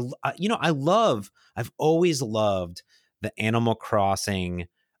these out. I've always loved the Animal Crossing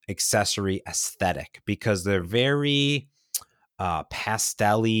accessory aesthetic because they're very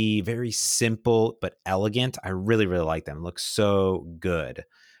pastel-y, very simple but elegant. I really, really like them. Look so good.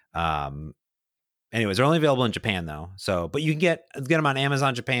 Anyways, they're only available in Japan though. So, but you can get them on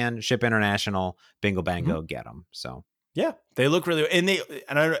Amazon Japan, ship international, bingo bango, get them. So yeah, they look really,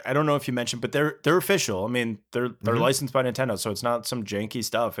 and I don't know if you mentioned, but they're official. I mean, they're licensed by Nintendo, so it's not some janky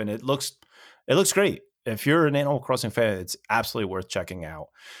stuff, and it looks great. If you're an Animal Crossing fan, it's absolutely worth checking out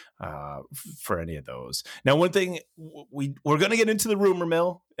for any of those. Now, one thing we're going to get into the rumor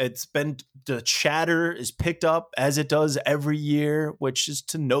mill. It's been, the chatter is picked up as it does every year, which is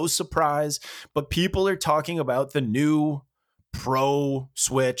to no surprise. But people are talking about the new Pro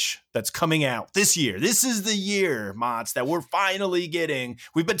Switch that's coming out this year. This is the year, Mots, that we're finally getting.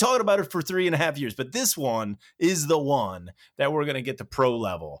 We've been talking about it for 3.5 years, but this one is the one that we're going to get the Pro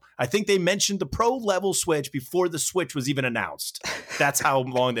level. I think they mentioned the Pro level Switch before the Switch was even announced. That's how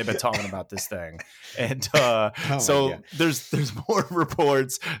long they've been talking about this thing. And there's more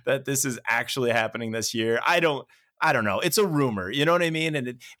reports that this is actually happening this year. I don't know. It's a rumor. You know what I mean?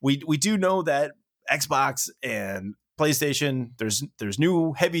 And we do know that Xbox and PlayStation, there's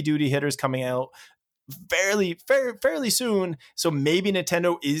new heavy duty hitters coming out fairly soon. So maybe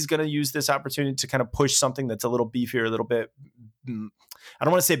Nintendo is going to use this opportunity to kind of push something that's a little beefier, a little bit, I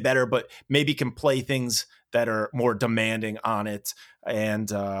don't want to say better, but maybe can play things that are more demanding on it.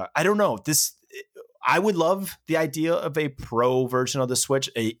 And I don't know, I would love the idea of a Pro version of the Switch,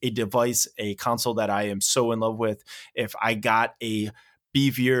 a device, a console that I am so in love with. If I got a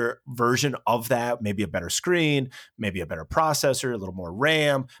beefier version of that, maybe a better screen, maybe a better processor, a little more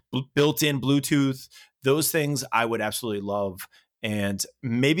RAM, built-in Bluetooth, those things I would absolutely love. And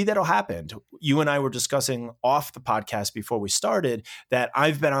maybe that'll happen. You and I were discussing off the podcast before we started that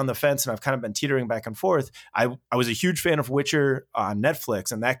I've been on the fence and I've kind of been teetering back and forth. I was a huge fan of Witcher on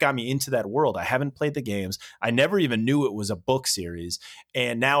Netflix, and that got me into that world. I haven't played the games. I never even knew it was a book series.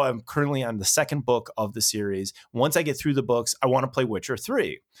 And now I'm currently on the second book of the series. Once I get through the books, I want to play Witcher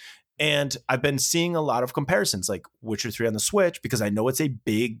 3. And I've been seeing a lot of comparisons, like Witcher 3 on the Switch, because I know it's a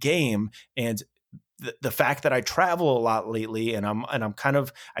big game. And the fact that I travel a lot lately, and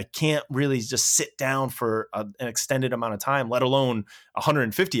I can't really just sit down for an extended amount of time, let alone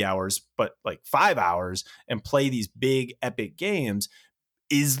 150 hours, but like 5 hours and play these big epic games.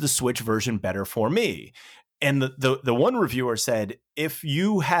 Is the Switch version better for me? And the one reviewer said, if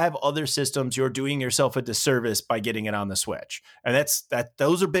you have other systems, you're doing yourself a disservice by getting it on the Switch. And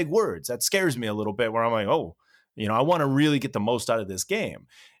those are big words. That scares me a little bit, where I'm like, oh, I want to really get the most out of this game.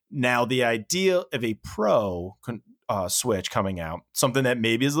 Now, the idea of a Pro Switch coming out, something that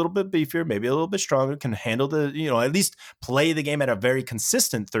maybe is a little bit beefier, maybe a little bit stronger, can handle at least play the game at a very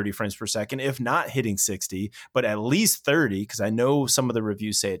consistent 30 frames per second, if not hitting 60, but at least 30, because I know some of the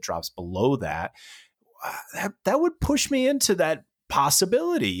reviews say it drops below that. That would push me into that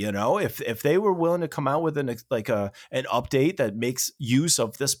possibility, if they were willing to come out with an update that makes use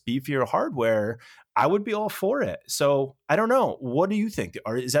of this beefier hardware, I would be all for it. So I don't know. What do you think?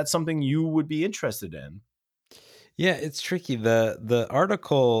 Or is that something you would be interested in? Yeah, it's tricky. The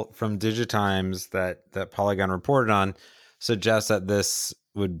article from Digitimes that Polygon reported on suggests that this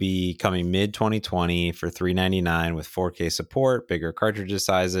would be coming mid 2020 for $399 with 4K support, bigger cartridge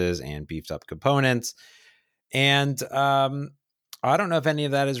sizes, and beefed up components. And I don't know if any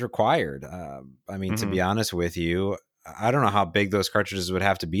of that is required. To be honest with you, I don't know how big those cartridges would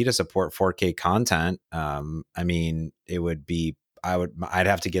have to be to support 4K content. It would be, I'd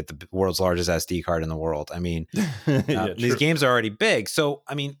have to get the world's largest SD card in the world. These games are already big. So,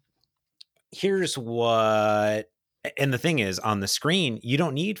 here's what, and the thing is, on the screen, you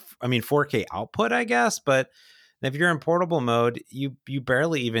don't need, 4K output, I guess, but if you're in portable mode, you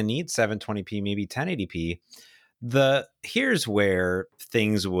barely even need 720p, maybe 1080p. Here's where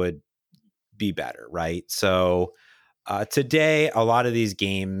things would be better, right? So, today, a lot of these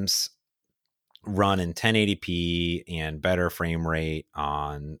games run in 1080p and better frame rate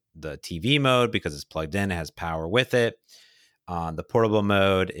on the TV mode because it's plugged in, it has power with it. On the portable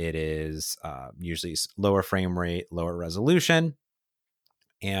mode, it is usually lower frame rate, lower resolution.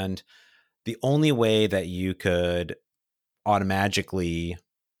 And the only way that you could automatically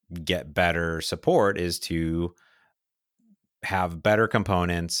get better support is to have better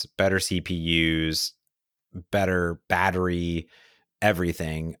components, better CPUs, better battery,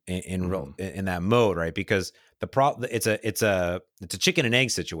 everything in that mode, right? Because the problem, it's a chicken and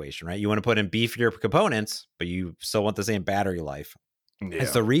egg situation, right? You want to put in beefier components, but you still want the same battery life. Yeah.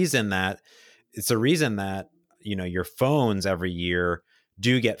 It's the reason that your phones every year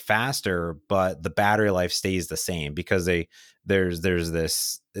do get faster, but the battery life stays the same because there's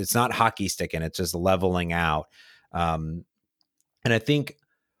this, it's not hockey sticking, it's just leveling out. And I think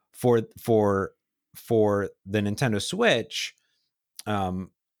for the Nintendo Switch,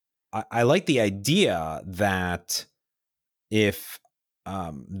 I like the idea that if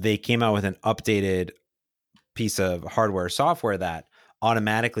they came out with an updated piece of hardware or software, that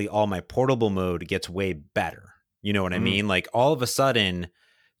automatically all my portable mode gets way better. You know what I mean? Like all of a sudden,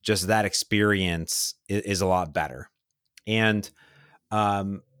 just that experience is a lot better. And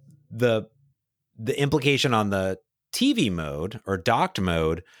the implication on the TV mode or docked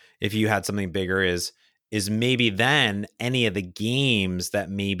mode, if you had something bigger, is maybe then any of the games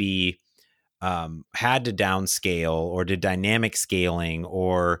that maybe had to downscale or did dynamic scaling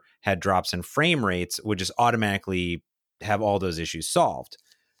or had drops in frame rates would just automatically have all those issues solved.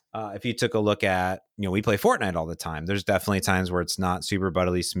 If you took a look at, we play Fortnite all the time. There's definitely times where it's not super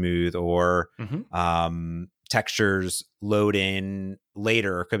butterly smooth or textures load in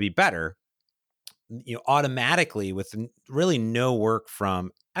later or could be better. Automatically with really no work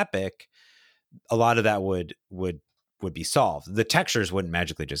from Epic, a lot of that would be solved. The textures wouldn't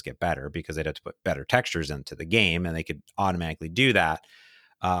magically just get better because they'd have to put better textures into the game, and they could automatically do that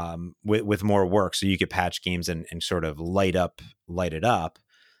with more work. So you could patch games and sort of light it up.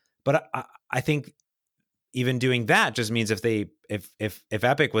 But I think even doing that just means if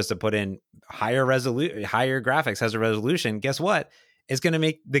Epic was to put in higher graphics, has a resolution, guess what? It's going to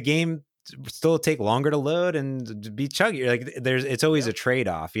make the game still take longer to load and be chuggy. Like it's always a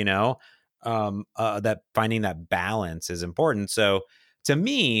trade-off, that finding that balance is important. So to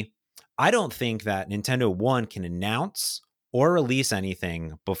me, I don't think that Nintendo One can announce or release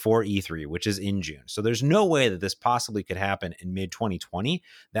anything before E3, which is in June. So there's no way that this possibly could happen in mid 2020.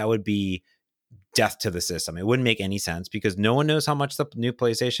 That would be death to the system. It wouldn't make any sense because no one knows how much the new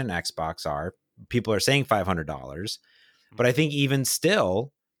PlayStation, Xbox are. People are saying $500, but I think even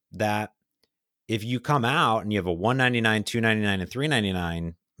still that if you come out and you have a $199, $299, and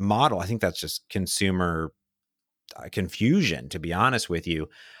 $399 model, I think that's just consumer confusion, to be honest with you.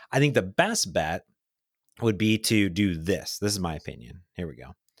 I think the best bet would be to do this. This is my opinion. Here we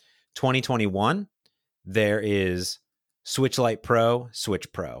go. 2021, there is Switch Lite Pro,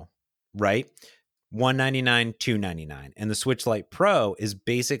 Switch Pro, right? $199, $299. And the Switch Lite Pro is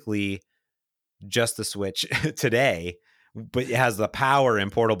basically just the Switch today, but it has the power in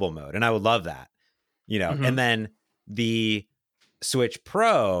portable mode. And I would love that, and then the Switch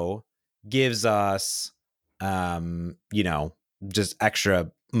Pro gives us, just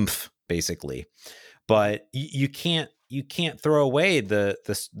extra oomph, basically. But you can't throw away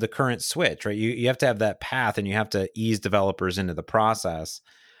the current Switch, right? You have to have that path, and you have to ease developers into the process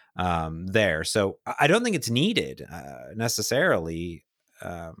there. So I don't think it's needed necessarily.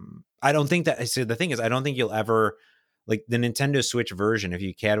 I don't think that. So the thing is, I don't think you'll ever, like the Nintendo Switch version. If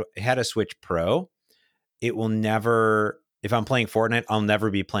you had a Switch Pro, it will never. If I'm playing Fortnite, I'll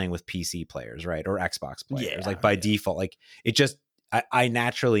never be playing with PC players, right? Or Xbox players, like by default. Like it just, I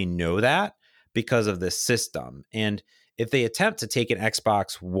naturally know that because of this system. And if they attempt to take an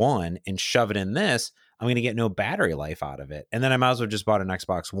Xbox One and shove it in this, I'm going to get no battery life out of it. And then I might as well just bought an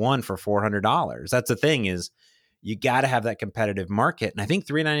Xbox One for $400. That's the thing, is you got to have that competitive market. And I think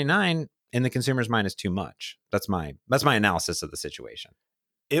 $399 in the consumer's mind is too much. That's my analysis of the situation.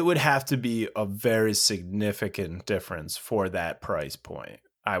 It would have to be a very significant difference for that price point,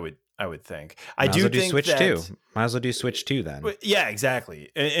 I would think. I do think Switch that, 2. Might as well do Switch 2 then. Yeah, exactly.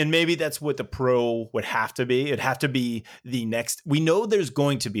 And maybe that's what the Pro would have to be. It'd have to be the next. We know there's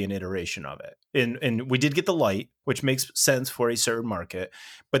going to be an iteration of it. And we did get the Lite, which makes sense for a certain market.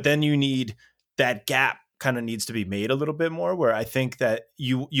 But then you need that gap kind of needs to be made a little bit more, where I think that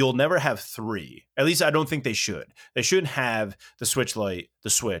you'll never have three. At least I don't think they should. They shouldn't have the Switch Lite, the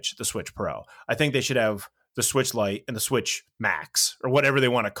Switch Pro. I think they should have the Switch Lite and the Switch Max, or whatever they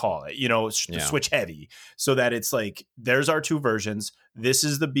want to call it, the Switch Heavy, so that it's like, there's our two versions. This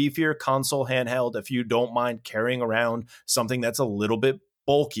is the beefier console handheld if you don't mind carrying around something that's a little bit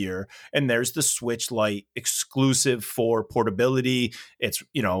bulkier, and there's the Switch Lite exclusive for portability. It's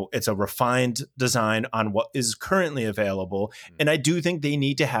a refined design on what is currently available, and I do think they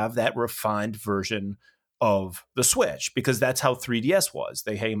need to have that refined version of the Switch, because that's how 3DS was.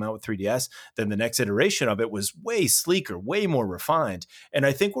 They came out with 3DS. Then the next iteration of it was way sleeker, way more refined. And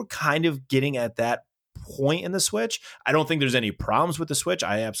I think we're kind of getting at that point in the Switch. I don't think there's any problems with the Switch.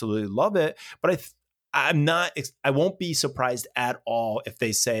 I absolutely love it, but I won't be surprised at all if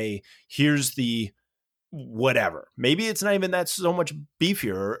they say, here's the whatever. Maybe it's not even that so much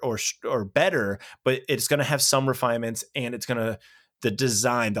beefier or better, but it's going to have some refinements, and it's going to, the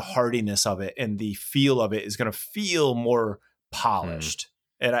design, the hardiness of it, and the feel of it is going to feel more polished.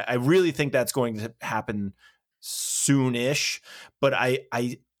 And I really think that's going to happen soonish. But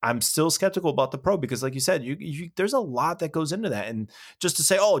I'm still skeptical about the Pro, because like you said, there's a lot that goes into that. And just to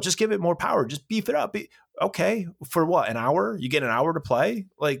say, oh, just give it more power, just beef it up. Okay, for what, an hour? You get an hour to play?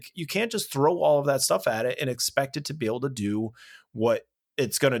 Like, you can't just throw all of that stuff at it and expect it to be able to do what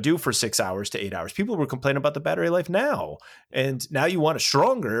it's going to do for 6 hours to 8 hours. People were complaining about the battery life now, and now you want it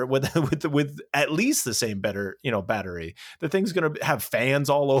stronger with at least the same battery. The thing's going to have fans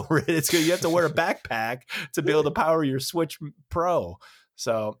all over it. You have to wear a backpack to be able to power your Switch Pro.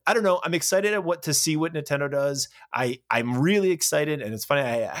 So I don't know. I'm excited to see what Nintendo does. I'm really excited, and it's funny.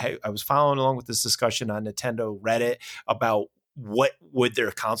 I was following along with this discussion on Nintendo Reddit about what would their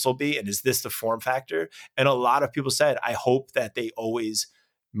console be, and is this the form factor? And a lot of people said, I hope that they always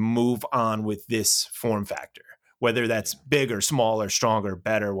move on with this form factor, whether that's bigger, smaller, stronger,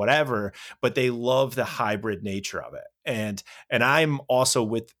 better, whatever. But they love the hybrid nature of it, and I'm also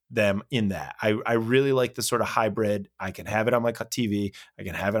with them in that. I really like the sort of hybrid. I can have it on my TV, I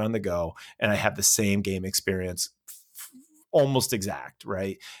can have it on the go, and I have the same game experience, almost exact,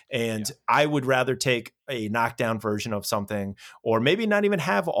 right? And I would rather take a knockdown version of something, or maybe not even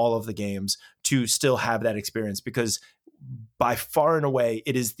have all of the games, to still have that experience, because by far and away,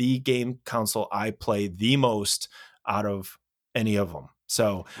 it is the game console I play the most out of any of them.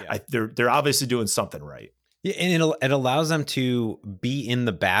 So they're obviously doing something right. Yeah, and it allows them to be in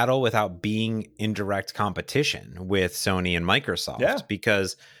the battle without being in direct competition with Sony and Microsoft,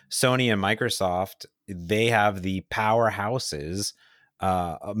 because Sony and Microsoft, they have the powerhouses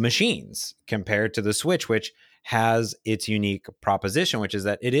machines compared to the Switch, which has its unique proposition, which is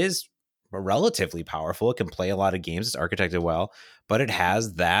that it is relatively powerful. It can play a lot of games. It's architected well, but it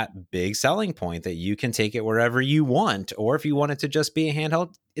has that big selling point that you can take it wherever you want. Or if you want it to just be a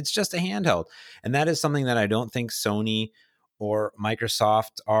handheld, it's just a handheld. And that is something that I don't think Sony or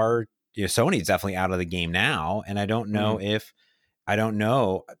Microsoft are. Sony's definitely out of the game now. And I don't know I don't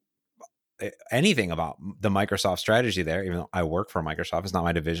know anything about the Microsoft strategy there, even though I work for Microsoft. It's not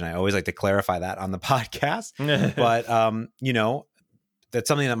my division. I always like to clarify that on the podcast. But, that's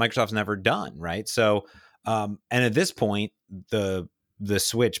something that Microsoft's never done, right? So, and at this point, the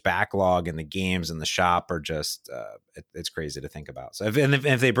Switch backlog and the games in the shop are just it's crazy to think about. So,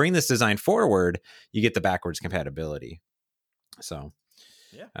 if they bring this design forward, you get the backwards compatibility. So,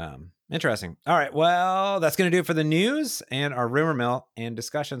 interesting. All right, well, that's going to do it for the news and our rumor mill and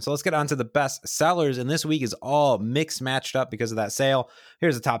discussion. So let's get on to the best sellers. And this week is all mixed matched up because of that sale.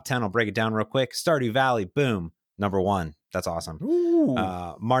 Here's the top 10. I'll break it down real quick. Stardew Valley, boom, number 1. That's awesome.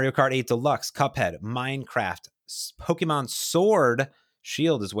 Mario Kart 8 Deluxe, Cuphead, Minecraft, Pokemon Sword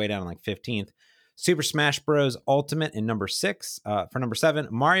Shield is way down like 15th. Super Smash Bros. Ultimate in number 6. For number 7,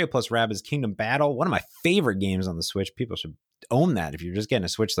 Mario plus Rabbids Kingdom Battle, one of my favorite games on the Switch. People should own that if you're just getting a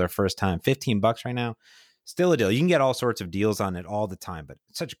Switch their first time. $15 right now. Still a deal. You can get all sorts of deals on it all the time, but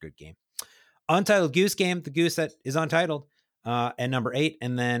it's such a good game. Untitled Goose Game, the goose that is untitled. And number 8,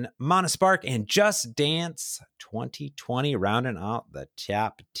 and then Monospark and Just Dance 2020 rounding out the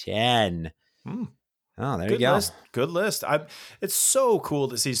top 10. Oh, there you go. Good list. It's so cool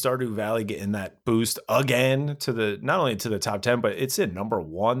to see Stardew Valley getting that boost again to not only to the top 10, but it's in number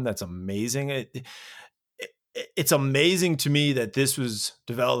 1. That's amazing. It's amazing to me that this was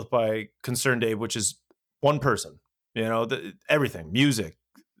developed by ConcernedApe, which is one person. Everything, music,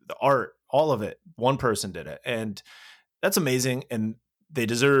 the art, all of it. One person did it, and that's amazing, and they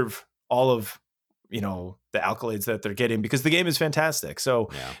deserve all of the accolades that they're getting, because the game is fantastic. So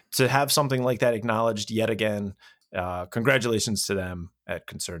to have something like that acknowledged yet again, congratulations to them at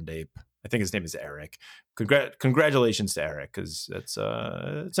ConcernedApe. I think his name is Eric. Congratulations to Eric, because it's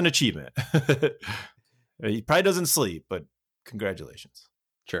an achievement. He probably doesn't sleep, but congratulations.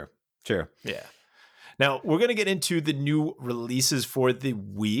 Sure. Yeah. Now, we're going to get into the new releases for the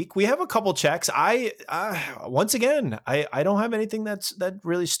week. We have a couple checks. Once again, I don't have anything that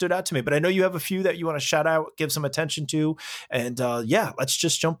really stood out to me, but I know you have a few that you want to shout out, give some attention to. And let's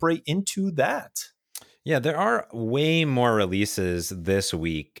just jump right into that. Yeah, there are way more releases this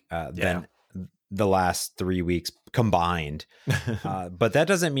week than the last 3 weeks combined. But that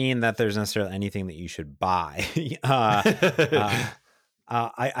doesn't mean that there's necessarily anything that you should buy. I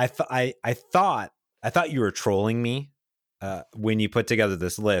thought you were trolling me when you put together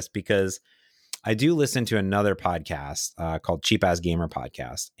this list, because I do listen to another podcast called Cheap Ass Gamer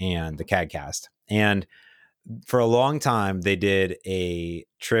Podcast and the CADcast. And for a long time, they did a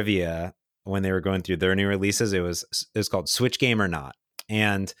trivia when they were going through their new releases. It was called Switch Game or Not.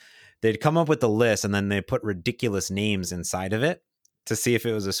 And they'd come up with the list, and then they put ridiculous names inside of it to see if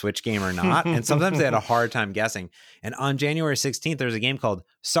it was a Switch game or not. And sometimes they had a hard time guessing. And on January 16th, there's a game called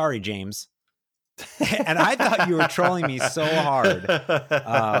Sorry, James. And I thought you were trolling me so hard.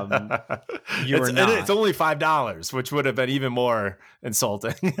 You were not. It's only $5, which would have been even more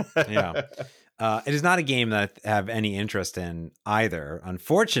insulting. Yeah. It is not a game that I have any interest in either.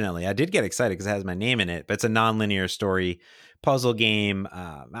 Unfortunately, I did get excited because it has my name in it, but it's a non-linear story puzzle game.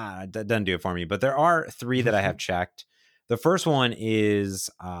 It doesn't do it for me, but there are 3 that I have checked. The first one is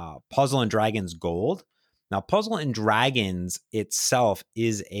Puzzle and Dragons Gold. Now, Puzzle and Dragons itself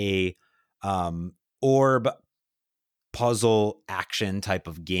is a orb puzzle action type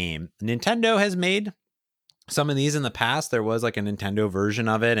of game. Nintendo has made some of these in the past. There was like a Nintendo version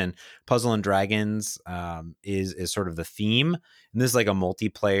of it, and Puzzle and Dragons is sort of the theme. And this is like a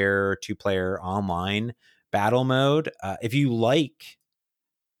multiplayer, 2-player online battle mode. If you like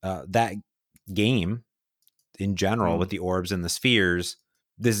that game in general with the orbs and the spheres,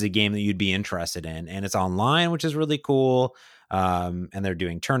 this is a game that you'd be interested in. And it's online, which is really cool. And they're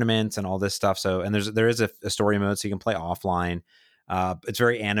doing tournaments and all this stuff. So, and there is a story mode, so you can play offline. It's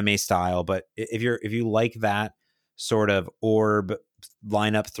very anime style, but if you like that sort of orb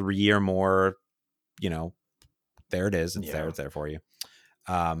lineup 3 or more, there it is. It's there for you.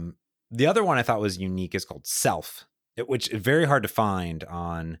 The other one I thought was unique is called Self, which is very hard to find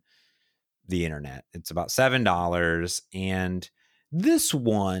on the internet. It's about $7, and this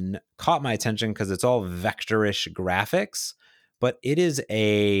one caught my attention because it's all vectorish graphics, but it is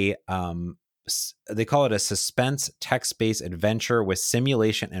they call it a suspense text-based adventure with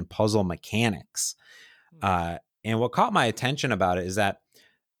simulation and puzzle mechanics. And what caught my attention about it is that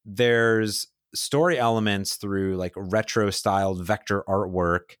there's story elements through like retro styled vector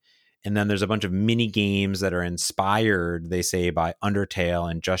artwork. And then there's a bunch of mini games that are inspired, they say, by Undertale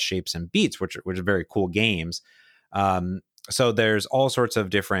and Just Shapes and Beats, which are very cool games. So there's all sorts of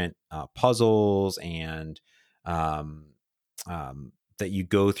different puzzles and that you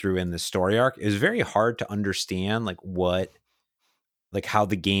go through in the story arc. It was very hard to understand how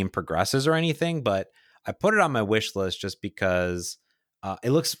the game progresses or anything, but I put it on my wish list just because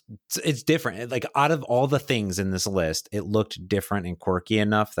it's different. Like, out of all the things in this list, it looked different and quirky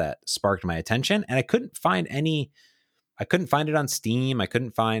enough that sparked my attention. And I couldn't find it on Steam. I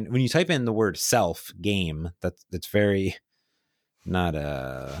couldn't find, when you type in the word Self game, that's very not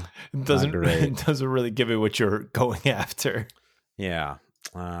it doesn't really give it what you're going after. Yeah.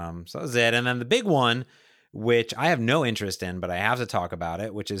 So that was it. And then the big one, which I have no interest in, but I have to talk about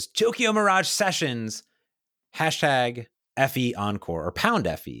it, which is Tokyo Mirage Sessions #FE Encore, or Pound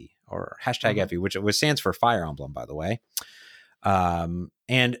FE, or #FE, which stands for Fire Emblem, by the way.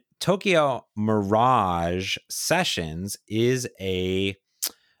 And Tokyo Mirage Sessions is a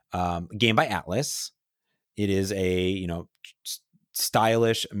game by Atlas. It is a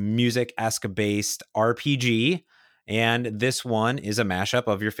stylish music-esque based RPG. And this one is a mashup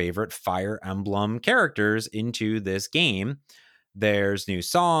of your favorite Fire Emblem characters into this game. There's new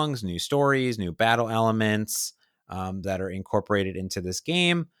songs, new stories, new battle elements that are incorporated into this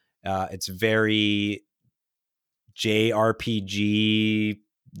game. It's very JRPG,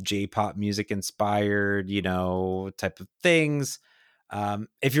 J-pop music inspired, type of things.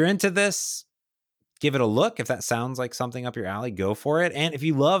 If you're into this, give it a look. If that sounds like something up your alley, go for it. And if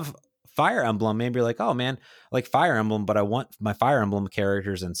you love Fire Emblem, maybe you're like, oh man, I like Fire Emblem, but I want my Fire Emblem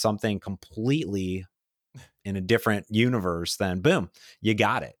characters in something completely in a different universe, then boom, you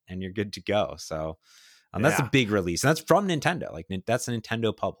got it and you're good to go. So that's a big release. And that's from Nintendo. Like, that's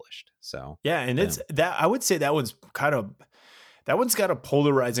Nintendo published. So yeah, and it's that, I would say that one's got a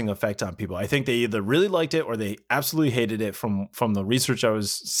polarizing effect on people. I think they either really liked it or they absolutely hated it from the research I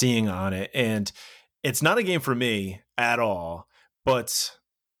was seeing on it. And it's not a game for me at all, but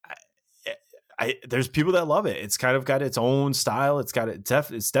there's people that love it. It's kind of got its own style. It's got it's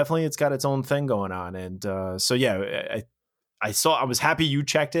got its own thing going on. And so yeah, I was happy you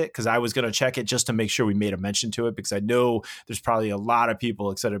checked it, because I was going to check it just to make sure we made a mention to it, because I know there's probably a lot of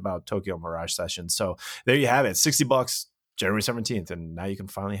people excited about Tokyo Mirage Sessions. So there you have it, $60, January 17th, and now you can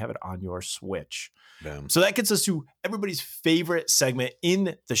finally have it on your Switch. Boom. So that gets us to everybody's favorite segment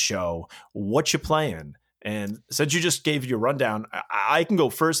in the show, What You Playing? And since you just gave your rundown, I can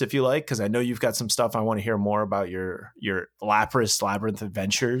go first if you like, because I know you've got some stuff I want to hear more about your Lapras Labyrinth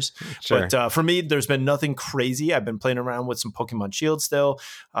adventures. Sure. But for me, there's been nothing crazy. I've been playing around with some Pokemon Shield still.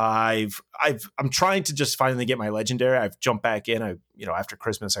 I'm trying to just finally get my legendary. I've jumped back in. After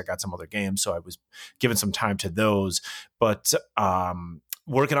Christmas, I got some other games, so I was giving some time to those. But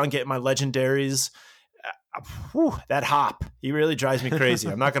working on getting my legendaries. That Hop, he really drives me crazy.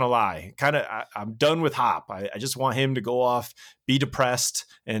 I'm not gonna lie. I'm done with Hop. I just want him to go off, be depressed,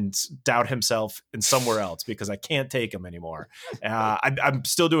 and doubt himself in somewhere else because I can't take him anymore. I'm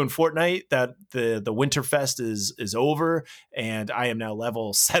still doing Fortnite. That the Winterfest is over, and I am now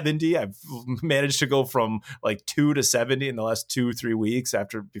level 70. I've managed to go from like 2 to 70 in the last 2-3 weeks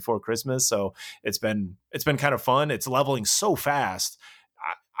before Christmas. So it's been kind of fun. It's leveling so fast.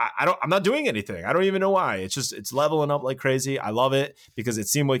 I'm not doing anything. I don't even know why. It's leveling up like crazy. I love it because it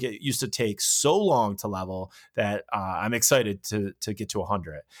seemed like it used to take so long to level that I'm excited to get to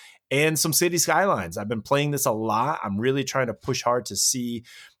 100. And some City Skylines. I've been playing this a lot. I'm really trying to push hard to see.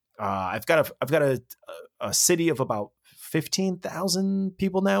 I've got a city of about 15,000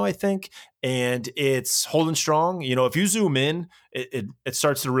 people now, I think, and it's holding strong. If you zoom in, it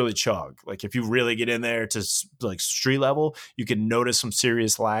starts to really chug. Like if you really get in there to like street level, you can notice some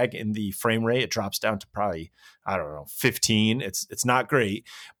serious lag in the frame rate. It drops down to probably, I don't know, 15. It's not great,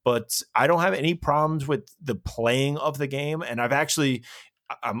 but I don't have any problems with the playing of the game, and I've actually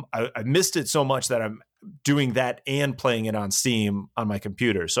I missed it so much that I'm doing that and playing it on Steam on my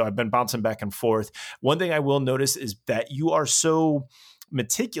computer. So I've been bouncing back and forth. One thing I will notice is that you are so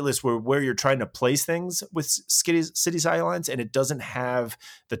meticulous where you're trying to place things with Cities Skylines, and it doesn't have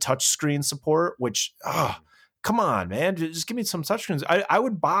the touch screen support, which, come on, man, just give me some touch screens. I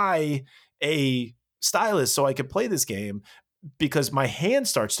would buy a stylus so I could play this game because my hand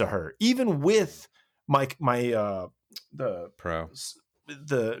starts to hurt, even with the Pro.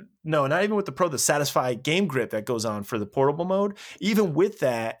 Not even with the Pro, the Satisfy game grip that goes on for the portable mode. Even with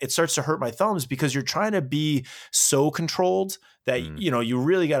that, it starts to hurt my thumbs because you're trying to be so controlled that, you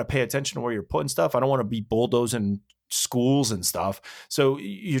really got to pay attention to where you're putting stuff. I don't want to be bulldozing schools and stuff. So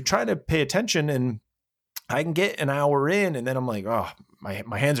you're trying to pay attention, and I can get an hour in and then I'm like, oh,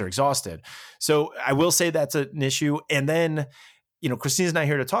 my hands are exhausted. So I will say that's an issue. And then, Christina's not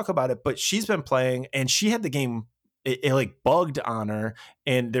here to talk about it, but she's been playing and she had the game it like bugged on her.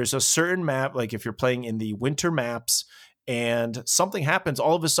 And there's a certain map, like if you're playing in the winter maps and something happens,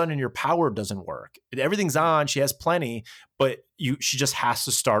 all of a sudden your power doesn't work. Everything's on, she has plenty, but she just has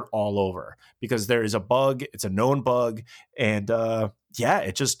to start all over because there is a bug. It's a known bug. And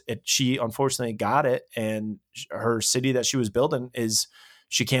she unfortunately got it. And her city that she was building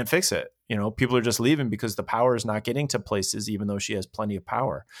she can't fix it. People are just leaving because the power is not getting to places, even though she has plenty of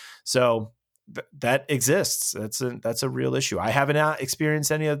power. So that exists. That's a real issue. I haven't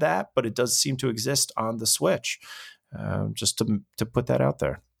experienced any of that, but it does seem to exist on the Switch. Just to put that out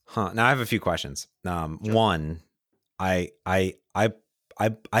there. Now I have a few questions. Sure. One, I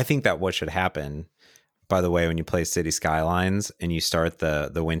think that what should happen, by the way, when you play City Skylines and you start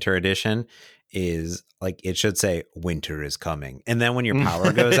the winter edition, is like it should say winter is coming, and then when your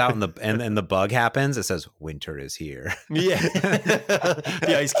power goes out and the bug happens, it says winter is here. Yeah.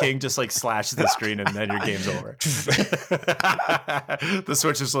 The Ice King just like slashes the screen and then your game's over. The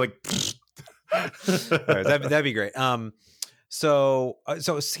Switch is like right, that'd be great. So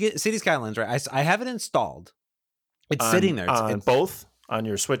City Skylines, right? I have it installed. It's sitting there. It's both on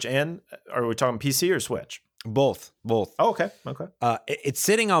your Switch, and are we talking PC or Switch? Both. Oh, okay. It's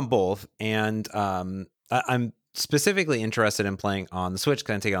sitting on both, and I'm specifically interested in playing on the Switch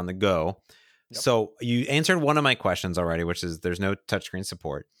because I take it on the go. Yep. So you answered one of my questions already, which is there's no touchscreen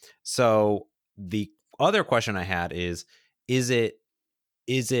support. So the other question I had is it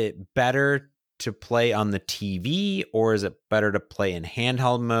better to play on the TV, or is it better to play in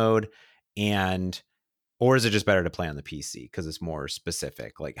handheld mode, or is it just better to play on the PC because it's more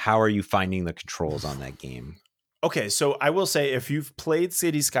specific? Like, how are you finding the controls on that game? Okay, so I will say if you've played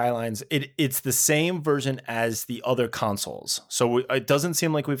City Skylines, it's the same version as the other consoles. So it doesn't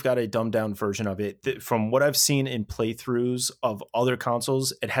seem like we've got a dumbed down version of it. From what I've seen in playthroughs of other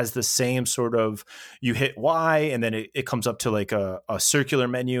consoles, it has the same sort of, you hit Y and then it comes up to like a circular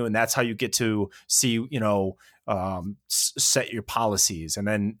menu, and that's how you get to see, set your policies,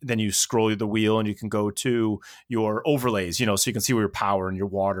 and then you scroll the wheel and you can go to your overlays, so you can see where your power and your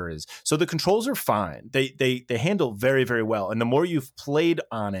water is. So the controls are fine. They handle very, very well. And the more you've played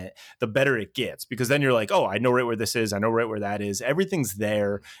on it, the better it gets, because then you're like, oh, I know right where this is. I know right where that is. Everything's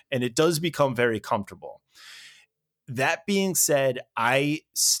there, and it does become very comfortable. That being said, I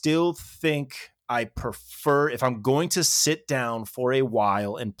still think I prefer, if I'm going to sit down for a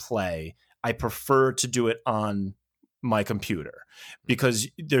while and play, I prefer to do it on my computer, because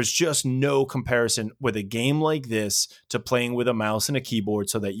there's just no comparison with a game like this to playing with a mouse and a keyboard,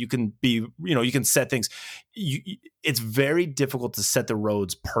 so that you can be, you can set things. It's very difficult to set the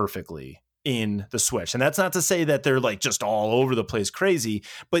roads perfectly in the Switch. And that's not to say that they're like just all over the place crazy,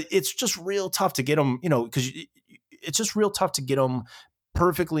 but it's just real tough to get them, because it's just real tough to get them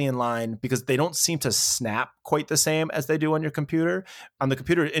perfectly in line, because they don't seem to snap quite the same as they do on your computer. On the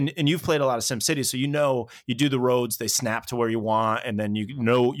computer, and you've played a lot of SimCity, so you do the roads, they snap to where you want, and then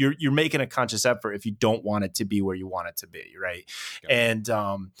you're making a conscious effort if you don't want it to be where you want it to be, right? Yeah. And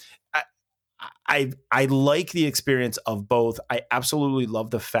I like the experience of both. I absolutely love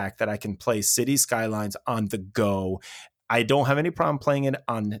the fact that I can play City Skylines on the go. I don't have any problem playing it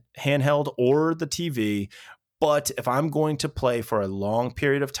on handheld or the TV. But if I'm going to play for a long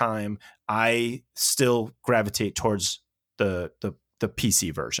period of time, I still gravitate towards the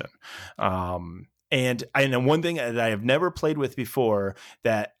PC version. And one thing that I have never played with before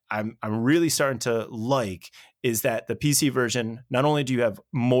that I'm really starting to like is that the PC version, not only do you have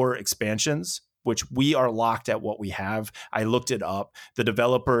more expansions, which we are locked at what we have. I looked it up. The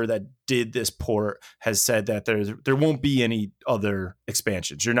developer that did this port has said that there won't be any other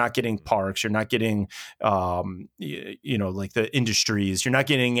expansions. You're not getting parks. You're not getting, like the industries. You're not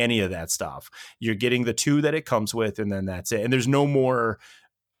getting any of that stuff. You're getting the 2 that it comes with, and then that's it. And there's no more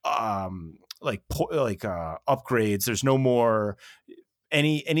upgrades. There's no more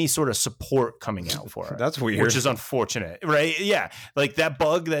any sort of support coming out for it. That's weird. Which is unfortunate, right? Yeah, like that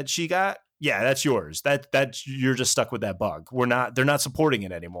bug that she got. Yeah, that's yours. That you're just stuck with that bug. They're not supporting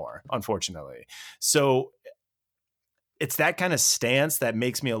it anymore, unfortunately. So it's that kind of stance that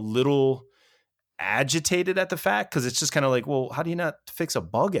makes me a little agitated at the fact, because it's just kind of like, well, how do you not fix a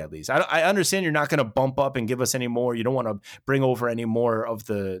bug at least? I understand you're not going to bump up and give us any more. You don't want to bring over any more of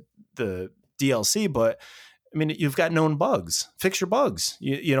the DLC, but I mean, you've got known bugs. Fix your bugs.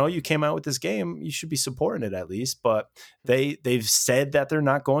 You came out with this game. You should be supporting it at least. But they've said that they're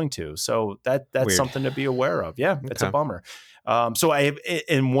not going to. So that's weird. Something to be aware of. Yeah, it's a bummer. So I have,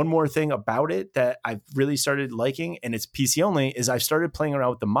 and one more thing about it that I've really started liking, and it's PC only, is I've started playing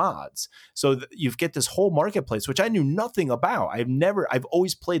around with the mods. So you get this whole marketplace, which I knew nothing about. I've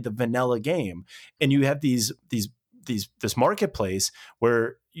always played the vanilla game, and you have this marketplace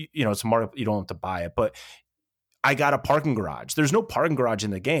where it's a market. You don't have to buy it, but I got a parking garage. There's no parking garage in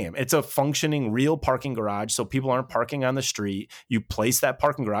the game. It's a functioning real parking garage. So people aren't parking on the street. You place that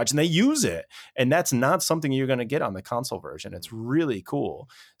parking garage and they use it. And that's not something you're going to get on the console version. It's really cool.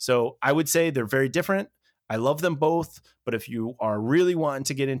 So I would say they're very different. I love them both. But if you are really wanting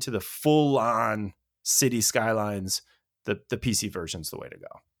to get into the full on City Skylines, the PC version's the way to go.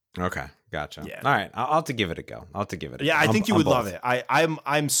 Okay, gotcha. Yeah. All right, I'll have to give it a go. Yeah, I think you would love it.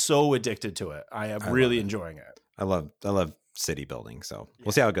 I'm so addicted to it. I am really enjoying it. I love city building, so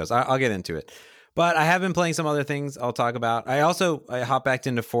we'll see how it goes. I'll get into it. But I have been playing some other things I'll talk about. I hop back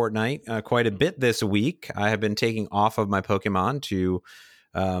into Fortnite quite a bit this week. I have been taking off of my Pokemon to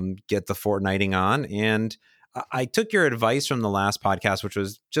get the Fortniting on, and I took your advice from the last podcast, which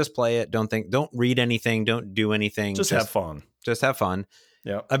was just play it. Don't read anything. Don't do anything. Just have fun. Just have fun.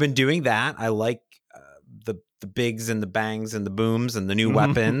 Yeah, I've been doing that. I like the bigs and the bangs and the booms and the new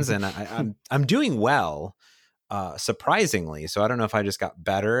weapons, and I'm doing well. Surprisingly. So I don't know if I just got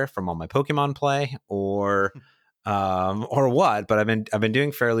better from all my Pokemon play or what, but I've been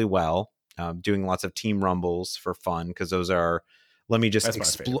doing fairly well. Doing lots of team rumbles for fun, because those are, let me just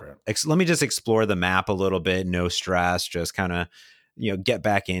explore the map a little bit, no stress, just kind of get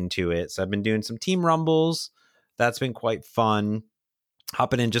back into it. So I've been doing some team rumbles. That's been quite fun.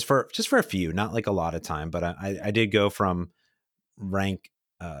 Hopping in just for a few, not like a lot of time, but I did go from rank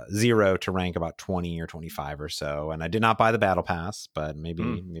 0 to rank about 20 or 25 or so, and I did not buy the battle pass, but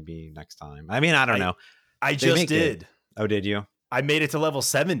maybe next time. I mean, I don't know. I just did. Oh, did you? I made it to level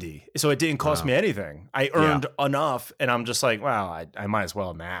 70, so it didn't cost me anything. I earned enough, and I'm just like, well, I might as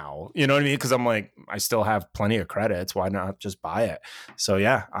well now. You know what I mean? Because I'm like, I still have plenty of credits. Why not just buy it? So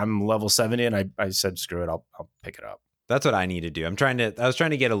yeah, I'm level 70, and I said, screw it, I'll pick it up. That's what I need to do. I was trying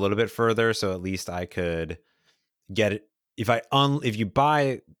to get a little bit further, so at least I could get it. If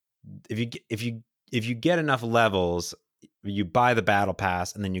you get enough levels, you buy the battle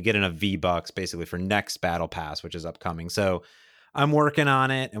pass, and then you get enough V-Bucks basically for next battle pass, which is upcoming. So I'm working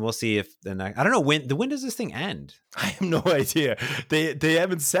on it, and we'll see if the next. I don't know when does this thing end? I have no idea. They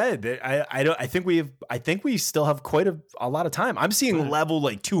haven't said. I think we still have quite a lot of time. I'm seeing level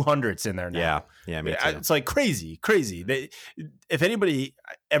like 200s in there now. Yeah, me too. It's like crazy. If anybody,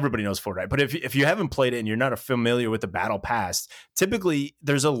 everybody knows Fortnite, but if you haven't played it and you're not familiar with the battle pass, typically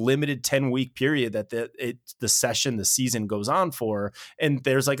there's a limited 10-week period that the season goes on for, and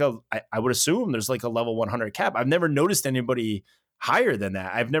there's like I would assume there's like a level 100 cap. I've never noticed anybody higher than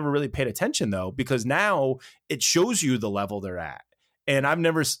that. I've never really paid attention though, because now it shows you the level they're at. And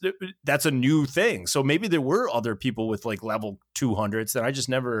that's a new thing. So maybe there were other people with like level 200s that I just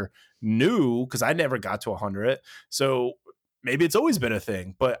never knew, because I never got to 100. So maybe it's always been a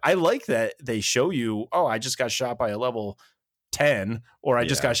thing. But I like that they show you, oh, I just got shot by a level 10, or I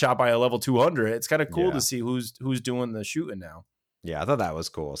just got shot by a level 200. It's kind of cool to see who's doing the shooting now. Yeah, I thought that was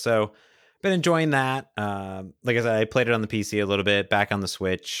cool. So been enjoying that. Like I said, I played it on the PC a little bit, back on the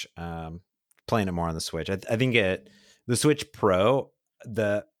Switch, playing it more on the Switch. I think the Switch Pro,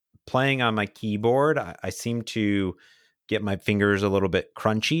 the playing on my keyboard, I seem to get my fingers a little bit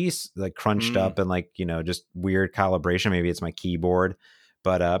crunchy, like crunched up, and like, just weird calibration. Maybe it's my keyboard,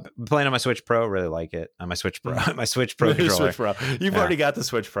 but playing on my Switch Pro, really like it. On my Switch Pro, my Switch Pro controller. Switch Pro. You've already got the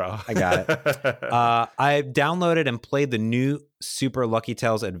Switch Pro. I got it. I downloaded and played the new Super Lucky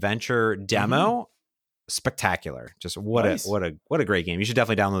Tales Adventure demo. Spectacular! Just what a great game. You should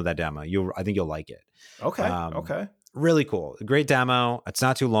definitely download that demo. I think you'll like it. Okay. Okay. Really cool. Great demo. It's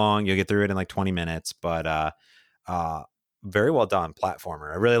not too long. You'll get through it in like 20 minutes, but very well done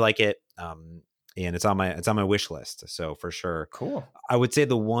platformer. I really like it. And it's on my wish list. So for sure. Cool. I would say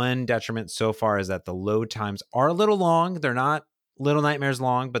the one detriment so far is that the load times are a little long. They're not Little Nightmares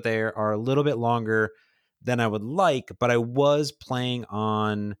long, but they are a little bit longer than I would like. But I was playing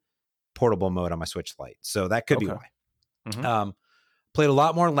on portable mode on my Switch Lite, so that could be why. Mm-hmm. Played a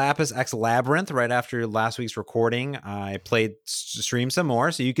lot more Lapis X Labyrinth right after last week's recording. I streamed some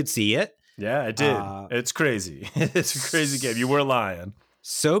more, so you could see it. Yeah, I did. It's crazy. It's a crazy game. You were lying.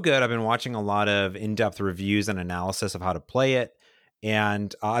 So good. I've been watching a lot of in-depth reviews and analysis of how to play it,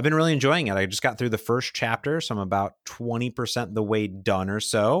 and I've been really enjoying it. I just got through the first chapter, so I'm about 20% the way done or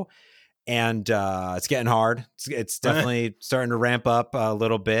so, and it's getting hard. It's definitely starting to ramp up a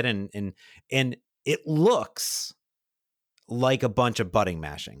little bit, and it looks like a bunch of button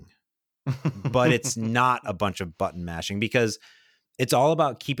mashing, but it's not a bunch of button mashing, because it's all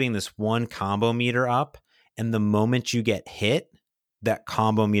about keeping this one combo meter up, and the moment you get hit, that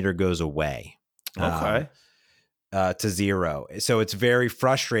combo meter goes away. Okay. To 0. So it's very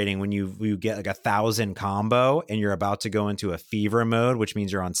frustrating when you get like 1,000 combo and you're about to go into a fever mode, which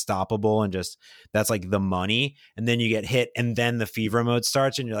means you're unstoppable, and just that's like the money. And then you get hit, and then the fever mode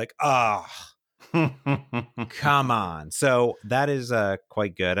starts, and you're like, oh, come on. So that is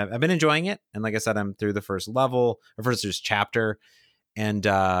quite good. I've been enjoying it, and like I said, I'm through the first chapter, and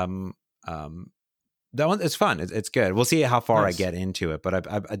that one, it's fun. It's good. We'll see how far I get into it, but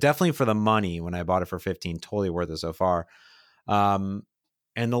I definitely, for the money, when I bought it for 15, totally worth it so far. And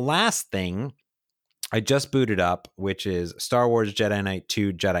the last thing I just booted up, which is Star Wars Jedi Knight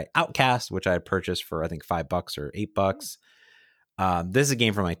 2 Jedi Outcast, which I had purchased for I think $5 or $8. This is a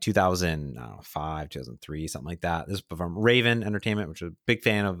game from like 2005, 2003, something like that. This is from Raven Entertainment, which is a big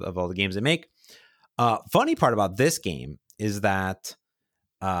fan of all the games they make. Funny part about this game is that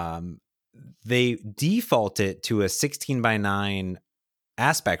they default it to a 16:9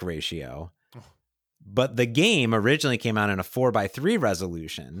 aspect ratio, but the game originally came out in a 4:3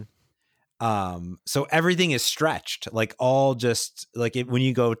 resolution. So everything is stretched, like all just like when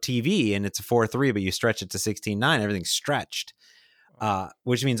you go TV and it's a 4:3, but you stretch it to 16:9, everything's stretched.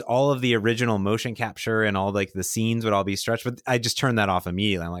 Which means all of the original motion capture and all like the scenes would all be stretched, but I just turned that off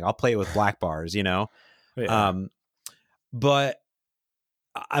immediately. I'm like, I'll play it with black bars, Yeah. But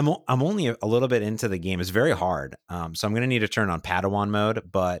I'm only a little bit into the game. It's very hard. So I'm going to need to turn on Padawan mode.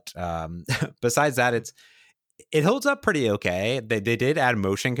 But besides that, it holds up pretty okay. They did add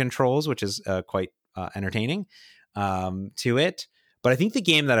motion controls, which is quite entertaining to it. But I think the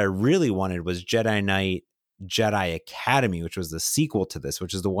game that I really wanted was Jedi Knight Jedi Academy, which was the sequel to this,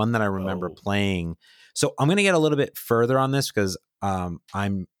 which is the one that I remember playing. So I'm going to get a little bit further on this, because I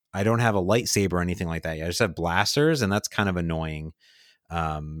don't have a lightsaber or anything like that yet. I just have blasters, and that's kind of annoying.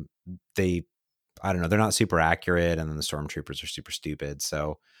 I don't know, they're not super accurate, and then the stormtroopers are super stupid.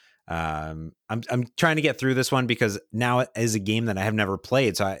 So I'm trying to get through this one, because now it is a game that I have never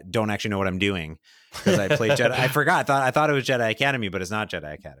played, so I don't actually know what I'm doing, because I played Jedi. I forgot. I thought it was Jedi Academy, but it's not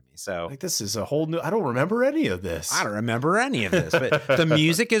Jedi Academy. So like, this is a whole new. I don't remember any of this. But the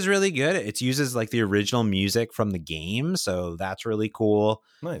music is really good. It uses like the original music from the game, so that's really cool.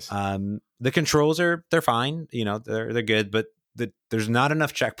 Nice. The controls they're fine. They're good, but there's not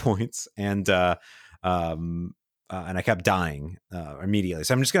enough checkpoints, and I kept dying immediately.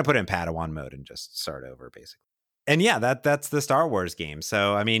 So I'm just going to put it in Padawan mode and just start over, basically. And yeah, that's the Star Wars game.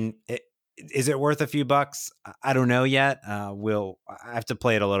 So, I mean, is it worth a few bucks? I don't know yet. I have to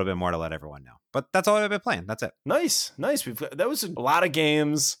play it a little bit more to let everyone know. But that's all I've been playing. That's it. Nice. That was a lot of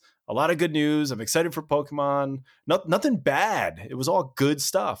games, a lot of good news. I'm excited for Pokemon. Nothing bad. It was all good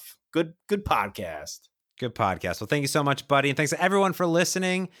stuff. Good podcast. Good podcast. Well, thank you so much, buddy. And thanks to everyone for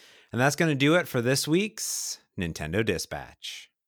listening. And that's going to do it for this week's Nintendo Dispatch.